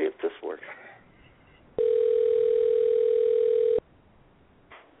 Let's see if this works.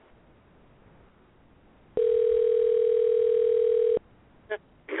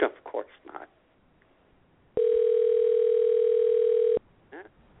 Of course not.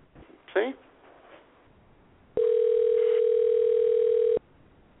 See?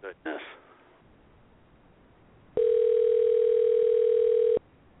 Goodness.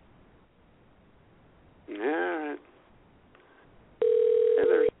 All right. Hey,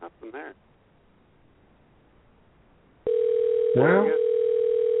 there's nothing there. Well?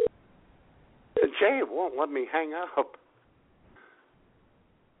 Jay, it won't let me hang up.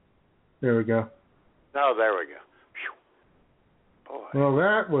 There we go. Oh, there we go. Boy. Well,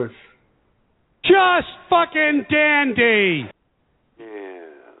 that was... Just fucking dandy!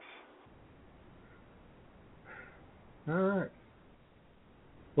 Yes. All right.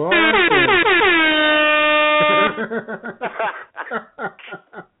 Well,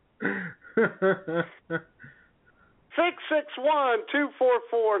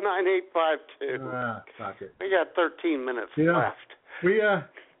 661-244-9852. Fuck it. We got 13 minutes left.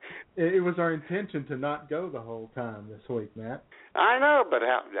 It was our intention to not go the whole time this week, Matt. I know, but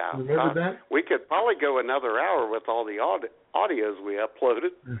remember that? We could probably go another hour with all the audios we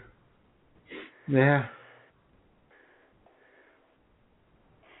uploaded. Yeah. Man.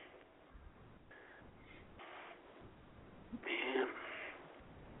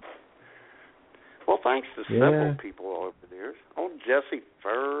 Well, thanks to several people over there. Old Jesse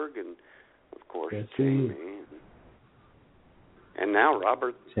Ferg and, of course, Jamie. And now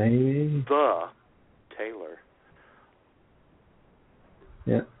Robert Jamie. the Taylor.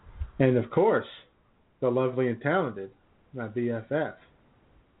 Yeah. And, of course, the lovely and talented, my BFF,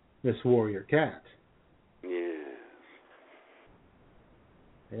 Miss Warrior Cat. Yes.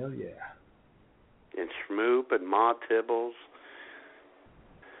 Hell yeah. And Schmoop and Ma Tibbles.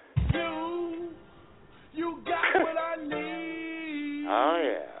 You got what I need. Oh,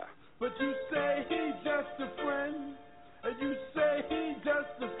 yeah. But you say he's just a friend. And you say he's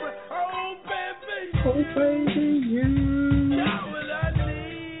just a friend. Oh, baby. Oh, baby, you. Got what I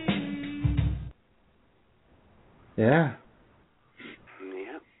need. Yeah.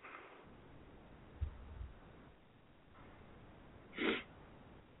 Yep.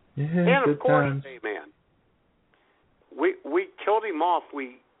 Yeah, and, of course, times. hey, man, we killed him off.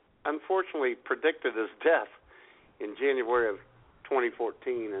 We unfortunately predicted his death in January of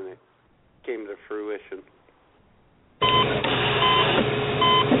 2014, and it came to fruition.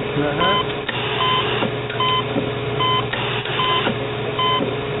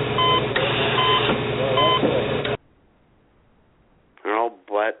 Our old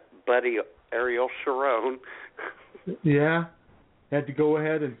buddy Ariel Sharon. Yeah. Had to go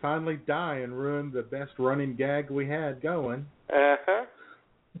ahead and finally die and ruin the best running gag we had going. Uh-huh.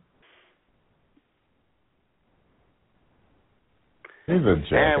 He's a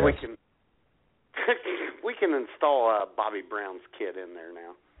jackass. Yeah, we can install Bobby Brown's kid in there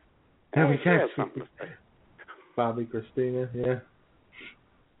now. Yeah, we can. Something to say. Bobby Christina, yeah.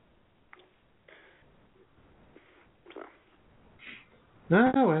 So.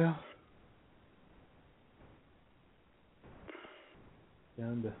 Oh, well.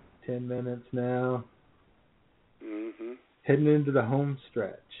 Down to 10 minutes now. Mm-hmm. Heading into the home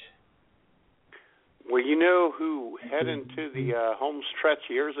stretch. Well, you know who head into the home stretch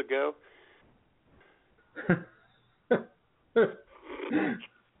years ago?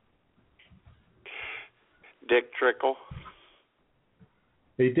 Dick Trickle.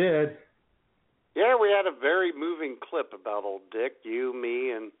 He did. Yeah, we had a very moving clip about old Dick, you,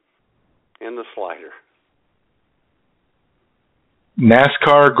 me, and the slider.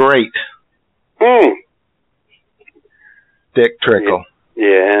 NASCAR great. Dick Trickle.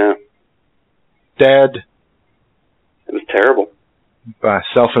 Yeah. Dead. It was terrible. By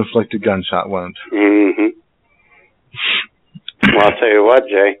self-inflicted gunshot wound. Mm-hmm. Well, I'll tell you what,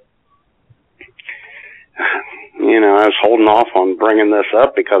 Jay. You know, I was holding off on bringing this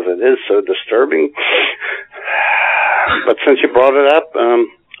up because it is so disturbing. But since you brought it up,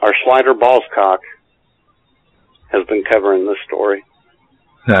 our Slider Ballscock has been covering this story.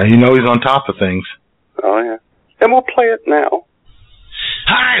 Now, you know he's on top of things. Oh, yeah. And we'll play it now.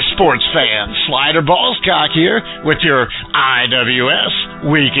 Hi, sports fans. Slider Ballscock here with your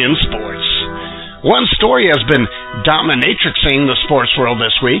IWS Week in Sports. One story has been dominatrixing the sports world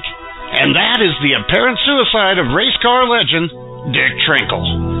this week, and that is the apparent suicide of race car legend Dick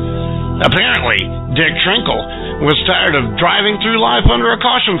Trinkle. Apparently, Dick Trinkle was tired of driving through life under a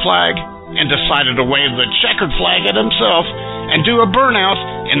caution flag and decided to wave the checkered flag at himself and do a burnout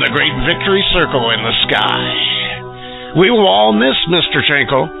in the great victory circle in the sky. We will all miss Mr.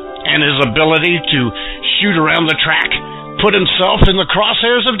 Trinkle and his ability to shoot around the track, put himself in the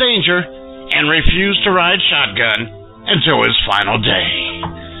crosshairs of danger, and refuse to ride shotgun until his final day.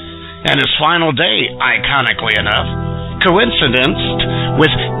 And his final day, iconically enough, coincidenced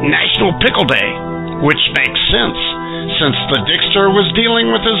with National Pickle Day, which makes sense since the Dickster was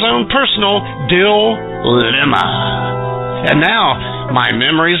dealing with his own personal dilemma. And now, my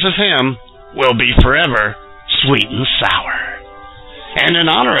memories of him will be forever sweet and sour. And in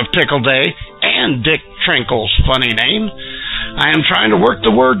honor of Pickle Day and Dick Trinkle's funny name, I am trying to work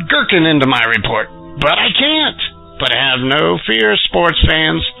the word gherkin into my report, but I can't. But have no fear, sports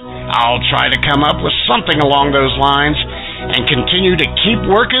fans. I'll try to come up with something along those lines and continue to keep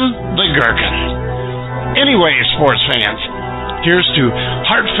working the gherkin. Anyway, sports fans, here's to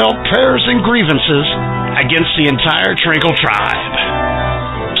heartfelt prayers and grievances against the entire Trinkle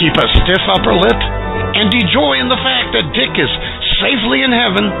tribe. Keep a stiff upper lip and enjoy in the fact that Dick is safely in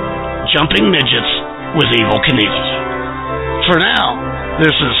heaven jumping midgets with Evel Knievel. For now,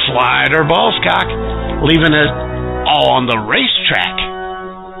 this is Slider Ballscock, leaving it all on the racetrack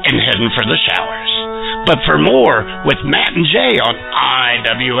and heading for the showers. But for more with Matt and Jay on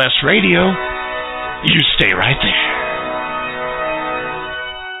IWS Radio, you stay right there.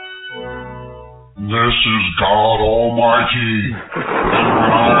 This is God Almighty, and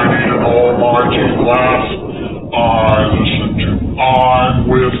when I need an almighty laugh, I listen to I'm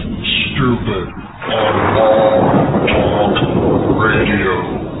with Stupid on Long Talk Radio.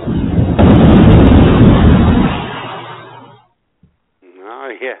 Oh,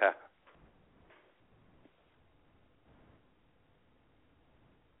 yeah.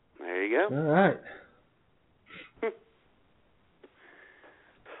 There you go. All right.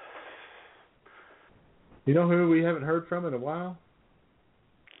 You know who we haven't heard from in a while?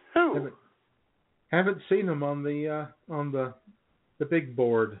 Who? Haven't seen him on the big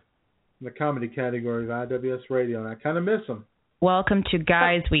board in the comedy category of IWS Radio, and I kind of miss him. Welcome to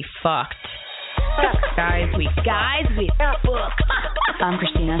Guys We Fucked. Guys We Fucked. I'm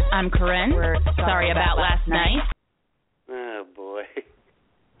Christina. I'm Corinne. We're sorry about last night. Oh, boy.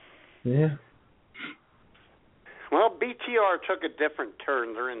 Yeah. Well, BTR took a different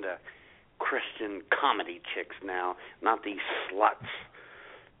turn. They're into Christian comedy chicks now, not these sluts.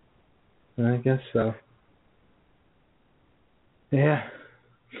 I guess so. Yeah.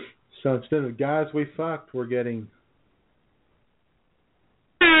 So instead of Guys We Fucked, we're getting...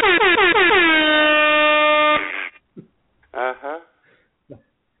 Uh-huh.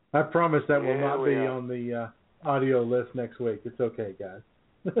 I promise that will not be on the audio list next week. It's okay, guys.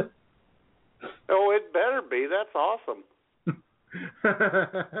 Oh, it better be. That's awesome.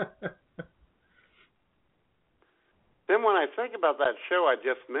 Then when I think about that show I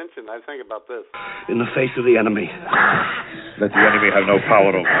just mentioned, I think about this. In the face of the enemy. Let the enemy have no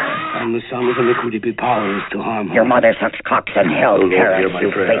power over. And the son of iniquity be powerless to harm. Your mother sucks cocks in hell, parents,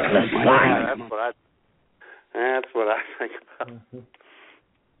 you faithless swine. That's what I think about.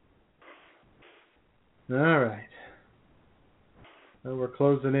 All right. Well, we're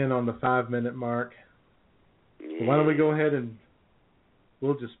closing in on the 5-minute mark. Yeah. So why don't we go ahead and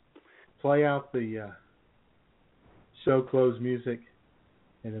we'll just play out the show close music,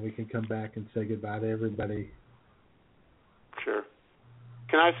 and then we can come back and say goodbye to everybody. Sure.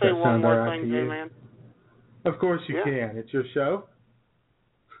 Can I say one more thing, J-Man? Of course you can. It's your show.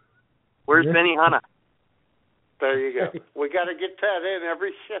 Where's Benny Hanna? There you go. We got to get that in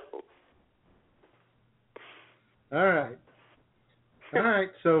every show. All right. All right.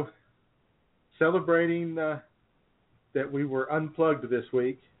 So, celebrating that we were unplugged this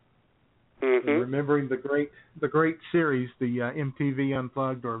week, Mm-hmm. Remembering the great series, the MTV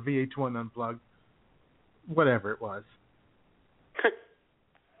Unplugged or VH1 Unplugged, whatever it was.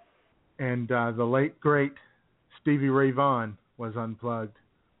 And the late great Stevie Ray Vaughan was unplugged,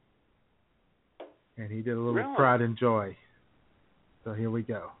 and he did a little Pride and Joy. So here we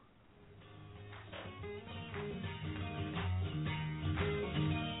go.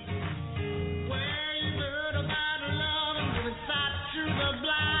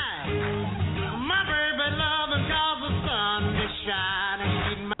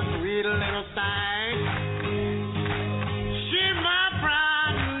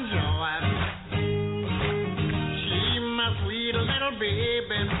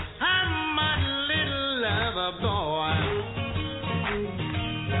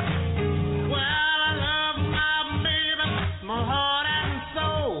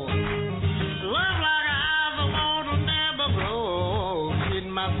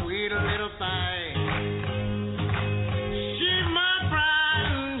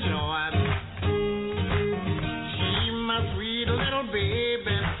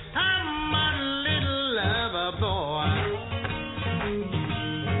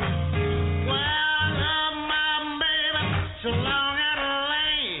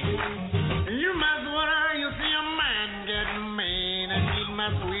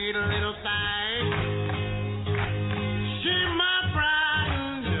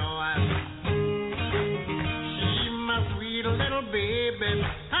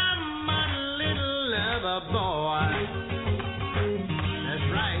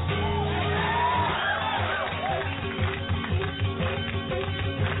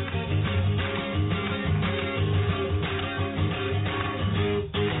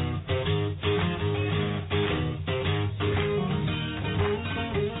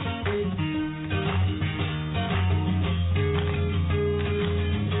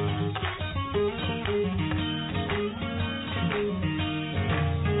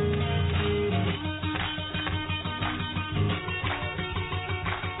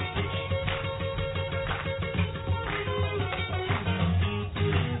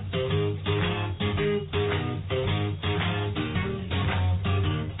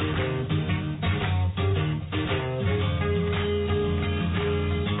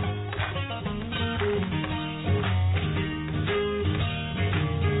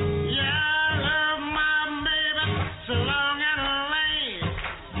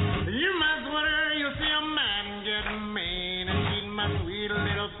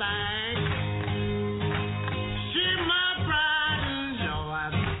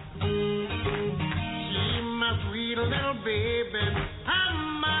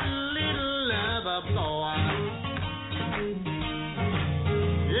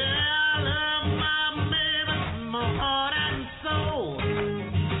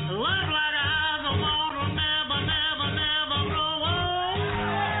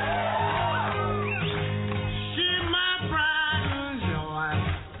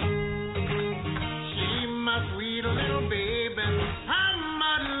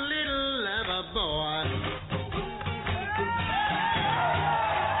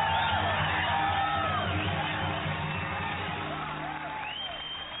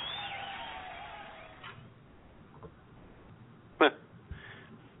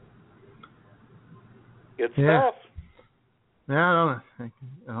 Good stuff. Yeah,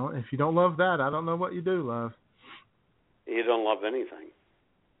 if you don't love that, I don't know what you do love. You don't love anything.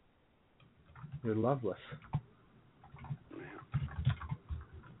 You're loveless. Yeah.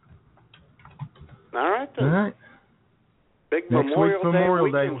 All right, then. All right. Big Next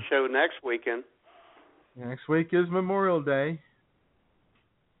Memorial Day weekend show next weekend. Next week is Memorial Day,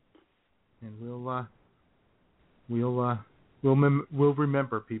 and we'll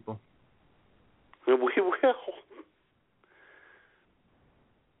remember people. We will.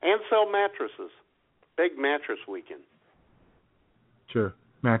 And sell mattresses. Big mattress weekend. Sure.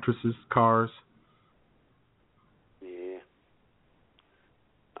 Mattresses, cars. Yeah.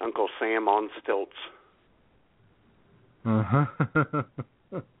 Uncle Sam on stilts. Uh-huh.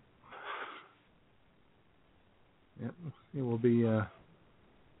 Yep. It'll be a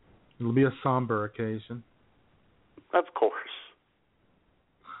somber occasion. Of course.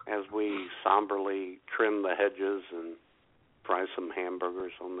 As we somberly trim the hedges and fry some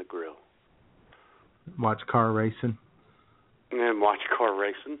hamburgers on the grill. Watch car racing. And watch car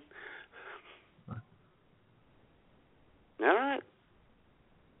racing. All right.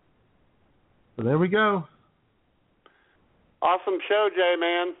 So there we go. Awesome show,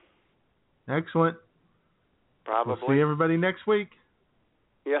 J-Man. Excellent. Probably. We'll see everybody next week.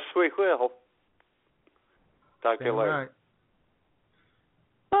 Yes, we will. Talk to you later. All right.